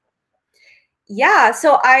that. Yeah,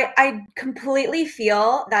 so I completely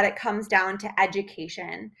feel that it comes down to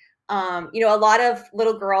education. A lot of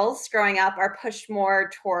little girls growing up are pushed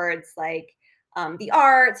more towards like the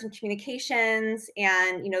arts and communications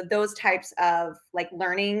and those types of like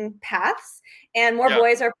learning paths, and more Yeah,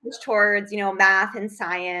 boys are pushed towards math and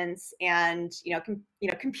science and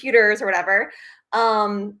computers or whatever.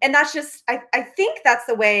 And that's just I think that's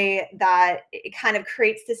the way that it kind of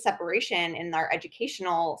creates this separation in our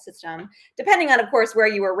educational system, depending on, of course, where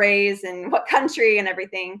you were raised and what country and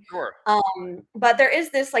everything. sure. But there is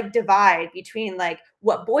this like divide between like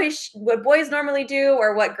what boys normally do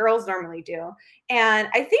or what girls normally do. And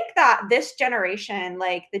I think that this generation,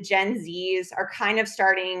 like the Gen Zs, are kind of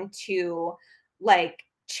starting to like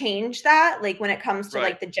change that, like when it comes to Right,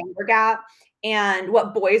 like the gender gap and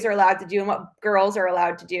what boys are allowed to do and what girls are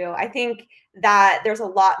allowed to do. I think that there's a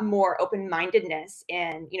lot more open-mindedness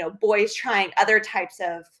in boys trying other types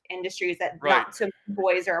of industries that right, not so many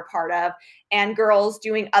boys are a part of, and girls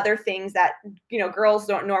doing other things that girls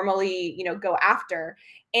don't normally go after.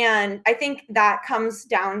 And I think that comes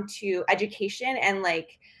down to education, and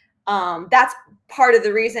like that's part of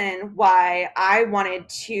the reason why I wanted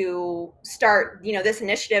to start this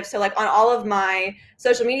initiative. So like on all of my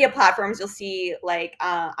social media platforms, you'll see like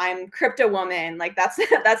I'm Crypto Woman, like that's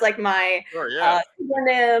that's like my sure. Yeah,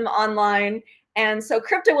 pseudonym online. And so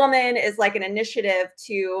Crypto Woman is like an initiative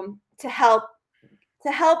to help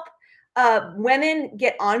women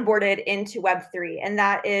get onboarded into Web3, and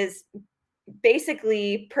that is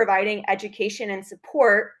basically providing education and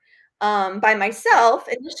support by right, myself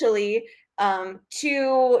initially,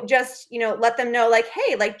 to just let them know like,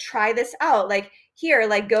 hey, like try this out, like here,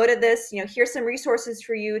 like go to this, here's some resources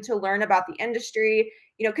for you to learn about the industry,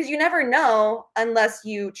 because you never know unless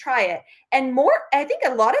you try it. And more, I think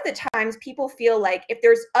a lot of the times people feel like if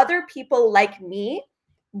there's other people like me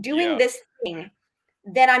doing yeah, this thing,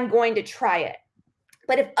 then I'm going to try it.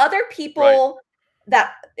 But if other right, people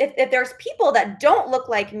that if there's people that don't look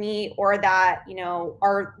like me, or that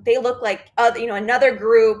are they look like another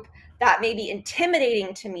group that may be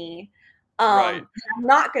intimidating to me, right. I'm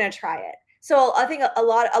not going to try it. So I think a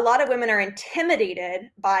lot of women are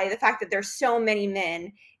intimidated by the fact that there's so many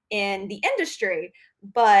men in the industry.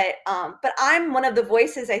 But I'm one of the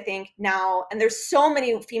voices, I think, now, and there's so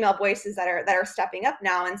many female voices that are stepping up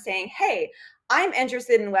now and saying, hey, I'm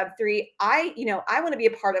interested in Web3. I want to be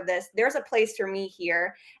a part of this. There's a place for me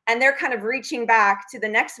here. And they're kind of reaching back to the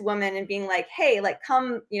next woman and being like, hey, like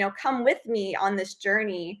come with me on this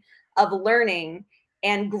journey of learning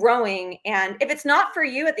and growing. And if it's not for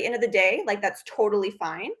you at the end of the day, like that's totally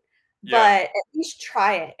fine. Yeah, But at least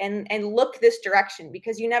try it and look this direction,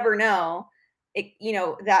 because you never know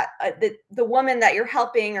that the woman that you're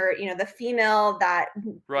helping, or the female that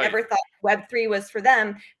right. never thought Web3 was for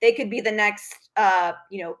them, they could be the next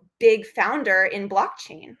big founder in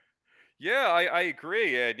blockchain. Yeah, I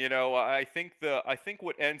agree, and I think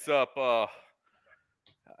what ends up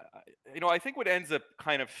I think what ends up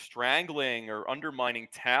kind of strangling or undermining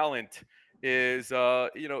talent is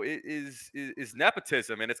is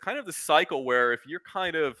nepotism, and it's kind of the cycle where if you're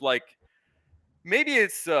kind of like maybe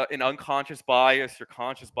it's an unconscious bias or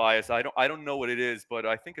conscious bias. I don't know what it is, but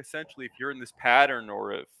I think essentially if you're in this pattern,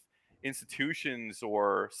 or if institutions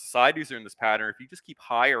or societies are in this pattern, if you just keep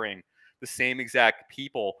hiring the same exact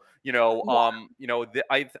people, Yeah.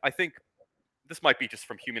 I think this might be just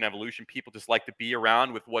from human evolution. People just like to be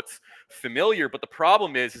around with what's familiar. But the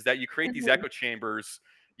problem is that you create these Mhm. echo chambers,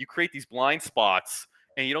 you create these blind spots,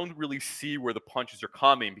 and you don't really see where the punches are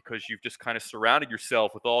coming because you've just kind of surrounded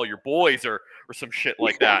yourself with all your boys, or some shit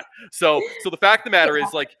like that. So the fact of the matter Yeah,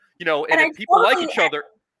 is, like, and and if people like each other,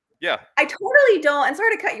 yeah, I totally don't, and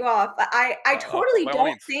sorry to cut you off, but I totally by all don't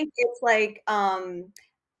means. think it's like,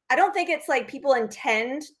 I don't think it's like people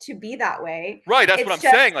intend to be that way. Right, that's what It's I'm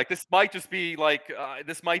just saying. Like, this might just be like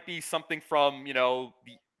this might be something from the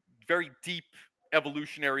very deep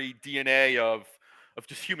evolutionary DNA of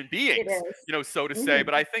just human it beings, is. so to say. Mhm.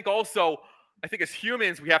 But I think also, I think as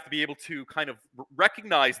humans, we have to be able to kind of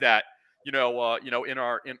recognize that, in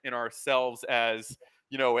ourselves as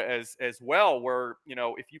as well. Where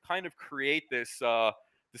if you kind of create this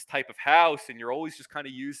type of house, and you're always just kind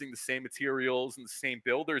of using the same materials and the same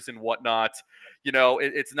builders and whatnot,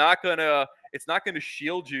 it's not gonna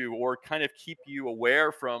shield you or kind of keep you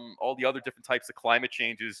aware from all the other different types of climate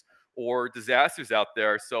changes or disasters out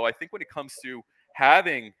there. So I think when it comes to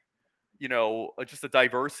having, just a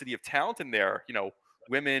diversity of talent in there,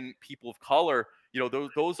 women, people of color,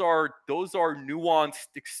 those are nuanced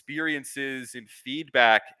experiences and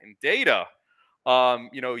feedback and data.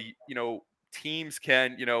 Teams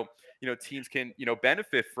can,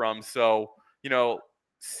 benefit from. So, you know,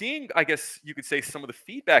 seeing, I guess you could say, some of the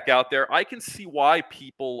feedback out there, I can see why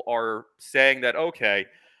people are saying that, okay,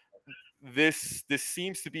 this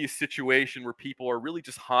seems to be a situation where people are really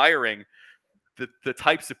just hiring the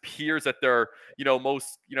types of peers that they're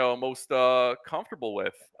most comfortable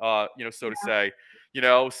with, so to Yeah. say.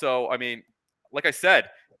 So I mean, like I said,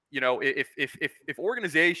 if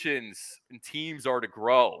organizations and teams are to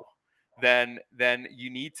grow, then you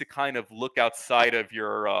need to kind of look outside of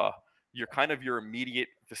your immediate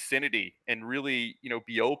vicinity, and really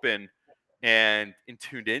be open and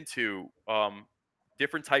tuned into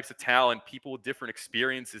different types of talent, people with different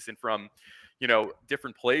experiences and from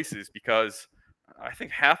different places, because I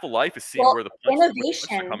think half of life is seeing Well, where the punches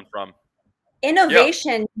are coming from. Yeah,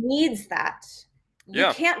 innovation needs that. You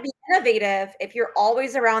yeah, can't be innovative if you're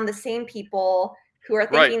always around the same people who are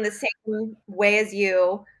right, thinking the same way as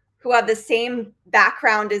you, who have the same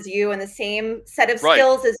background as you and the same set of right.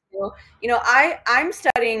 skills as you. I'm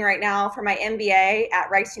studying right now for my MBA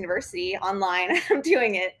at Rice University online. I'm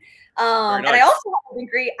doing it. Very And I nice. also have a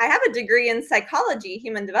degree. I have a degree in psychology,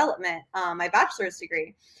 human development, my bachelor's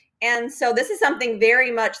degree. And so this is something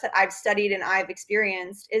very much that I've studied and I've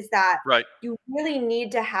experienced, is that Right, you really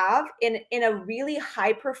need to have in a really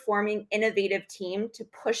high performing innovative team to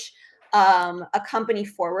push a company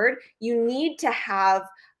forward. You need to have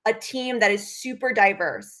a team that is super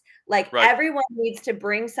diverse. Like, right, everyone needs to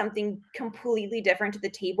bring something completely different to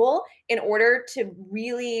the table in order to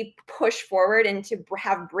really push forward and to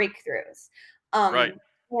have breakthroughs. right, um,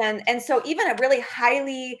 and so even a really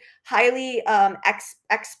highly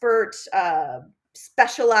expert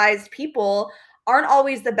specialized people aren't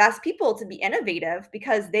always the best people to be innovative,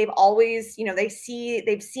 because they've always, they've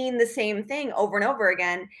seen the same thing over and over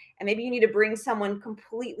again. And maybe you need to bring someone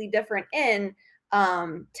completely different in,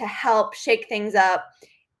 to help shake things up.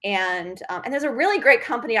 And there's a really great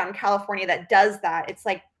company out in California that does that. It's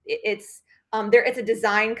like it's a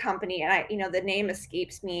design company, and the name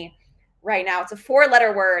escapes me right now. It's a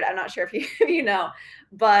four-letter word. I'm not sure if you if you know,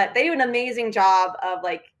 but they do an amazing job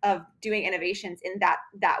of doing innovations in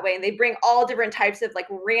that way. And they bring all different types of like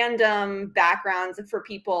random backgrounds for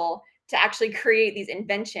people to actually create these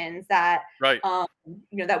inventions that right. um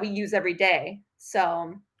that we use every day.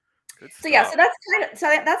 Good So yeah, stuff.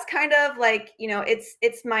 that's kind of like,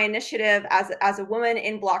 it's my initiative as a woman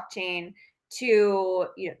in blockchain to,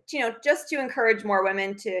 just to encourage more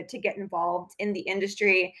women to get involved in the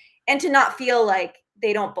industry and to not feel like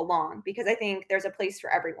they don't belong, because I think there's a place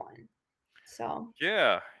for everyone. So,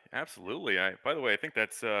 Yeah, absolutely. By the way, I think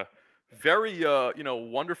that's very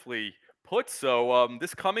wonderfully put. So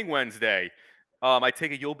this coming Wednesday, I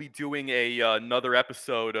take it you'll be doing another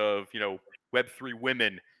episode of Web3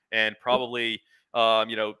 Women, and probably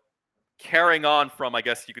carrying on from, I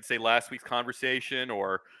guess you could say, last week's conversation,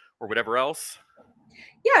 or whatever else.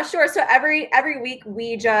 yeah, sure. So every week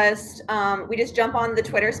we just jump on the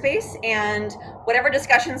Twitter space, and whatever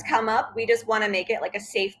discussions come up, we just want to make it like a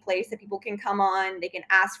safe place that people can come on. They can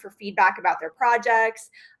ask for feedback about their projects.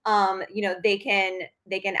 They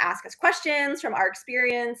can ask us questions from our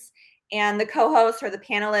experience, and the co-hosts or the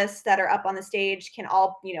panelists that are up on the stage can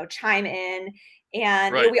all, chime in.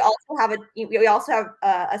 And Right. we also have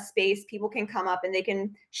a space people can come up and they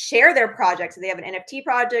can share their projects. If they have an NFT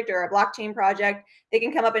project or a blockchain project, they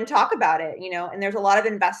can come up and talk about it. And there's a lot of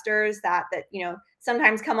investors that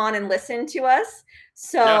sometimes come on and listen to us.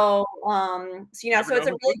 Yeah. So Never it's know a who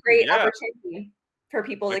really could be. great Yeah. opportunity for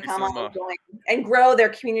people to Might be come on some. and join and grow their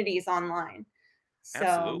communities online. So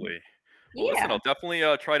Absolutely. Well, listen, yeah. I'll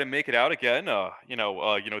definitely try to make it out again.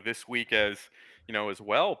 This week as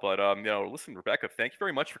well. But listen, Rebecca, thank you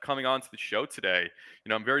very much for coming on to the show today.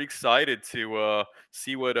 I'm very excited to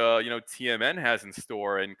see what TMN has in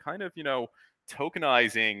store and kind of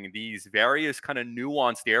tokenizing these various kind of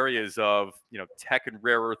nuanced areas of tech and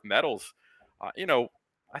rare earth metals. Uh, you know,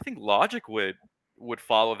 I think logic would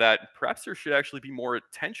follow that. Perhaps there should actually be more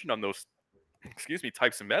attention on those excuse me,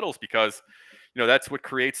 types of metals because that's what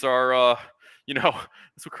creates our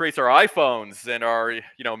that's what creates our iPhones and our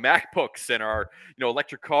MacBooks and our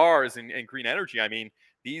electric cars and green energy. I mean,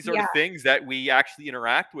 these are the Yeah. things that we actually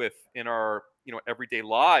interact with in our everyday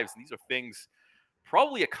lives, and these are things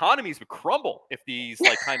probably economies would crumble if these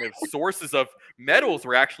like kind of sources of metals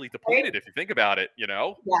were actually Right? depleted, if you think about it.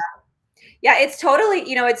 Yeah. Yeah, it's totally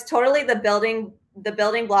the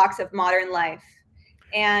building blocks of modern life.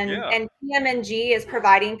 And Yeah. and PMNG is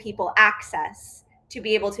providing people access to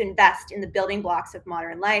be able to invest in the building blocks of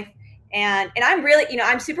modern life. And I'm really,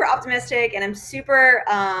 I'm super optimistic, and I'm super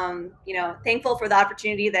thankful for the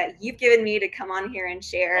opportunity that you've given me to come on here and Oh,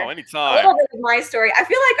 share a anytime. little bit of my story. I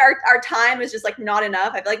feel like our time is just like not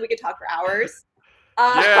enough. I feel like we could talk for hours. Yeah,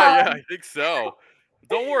 Um, yeah, I think so.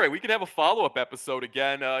 Don't worry, we can have a follow-up episode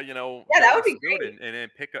again, yeah, that very would be soon, great.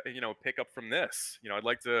 and pick up from this. I'd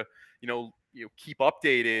like to, keep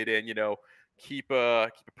updated and keep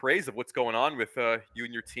appraised of what's going on with you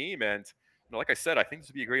and your team. And like I said, I think this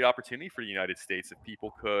would be a great opportunity for the United States if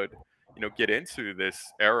people could, get into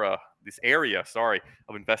this area, sorry,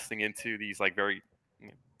 of investing into these like very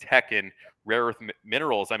tech and rare earth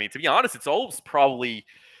minerals. I mean, to be honest, it's almost probably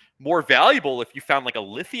more valuable if you found like a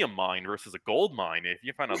lithium mine versus a gold mine. If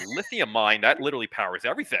you find a lithium mine, that literally powers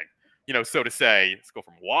everything. So to say, let's go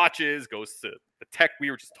from watches, goes to the tech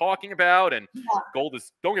we were just talking about, and Yeah, gold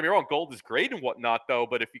is. Don't get me wrong, gold is great and whatnot, though.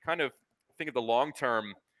 But if you kind of think of the long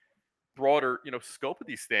term, broader, scope of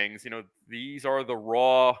these things, these are the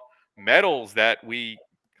raw metals that we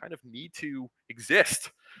kind of need to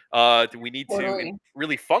exist. We need to totally.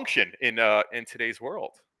 really function in today's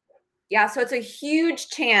world. Yeah, so it's a huge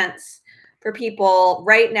chance for people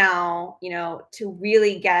right now, to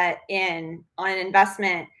really get in on an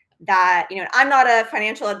investment that, I'm not a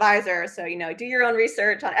financial advisor, so, do your own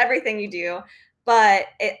research on everything you do. But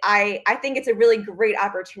I think it's a really great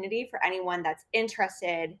opportunity for anyone that's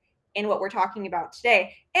interested in what we're talking about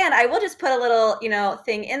today. And I will just put a little,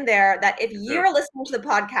 thing in there that if Please do. you're listening to the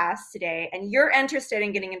podcast today and you're interested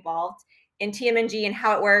in getting involved in TMNG and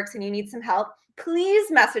how it works and you need some help, please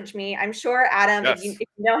message me. I'm sure Adam, if you Yes, if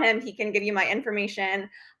you know him, he can give you my information.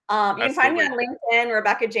 You can find me absolutely. on LinkedIn,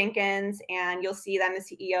 Rebecca Jenkins, and you'll see that I'm the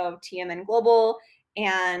CEO of TMN Global,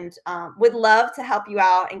 and would love to help you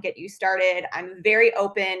out and get you started. I'm a very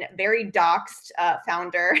open, very doxed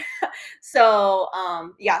founder. So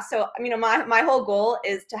my whole goal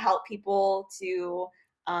is to help people to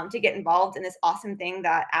get involved in this awesome thing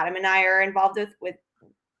that Adam and I are involved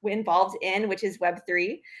in, which is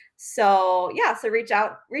Web3. So yeah, so reach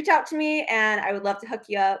out to me, and I would love to hook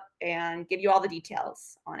you up and give you all the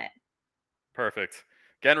details on it. Perfect.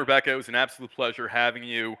 Again, Rebecca, it was an absolute pleasure having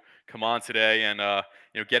you come on today and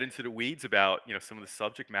get into the weeds about some of the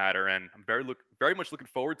subject matter. And I'm very much looking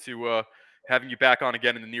forward to having you back on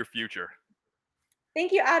again in the near future.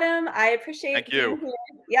 Thank you, Adam. I Thank appreciate being you. here.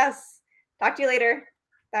 Yes. Talk to you later.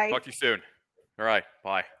 Bye. Talk to you soon. All right.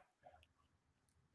 Bye.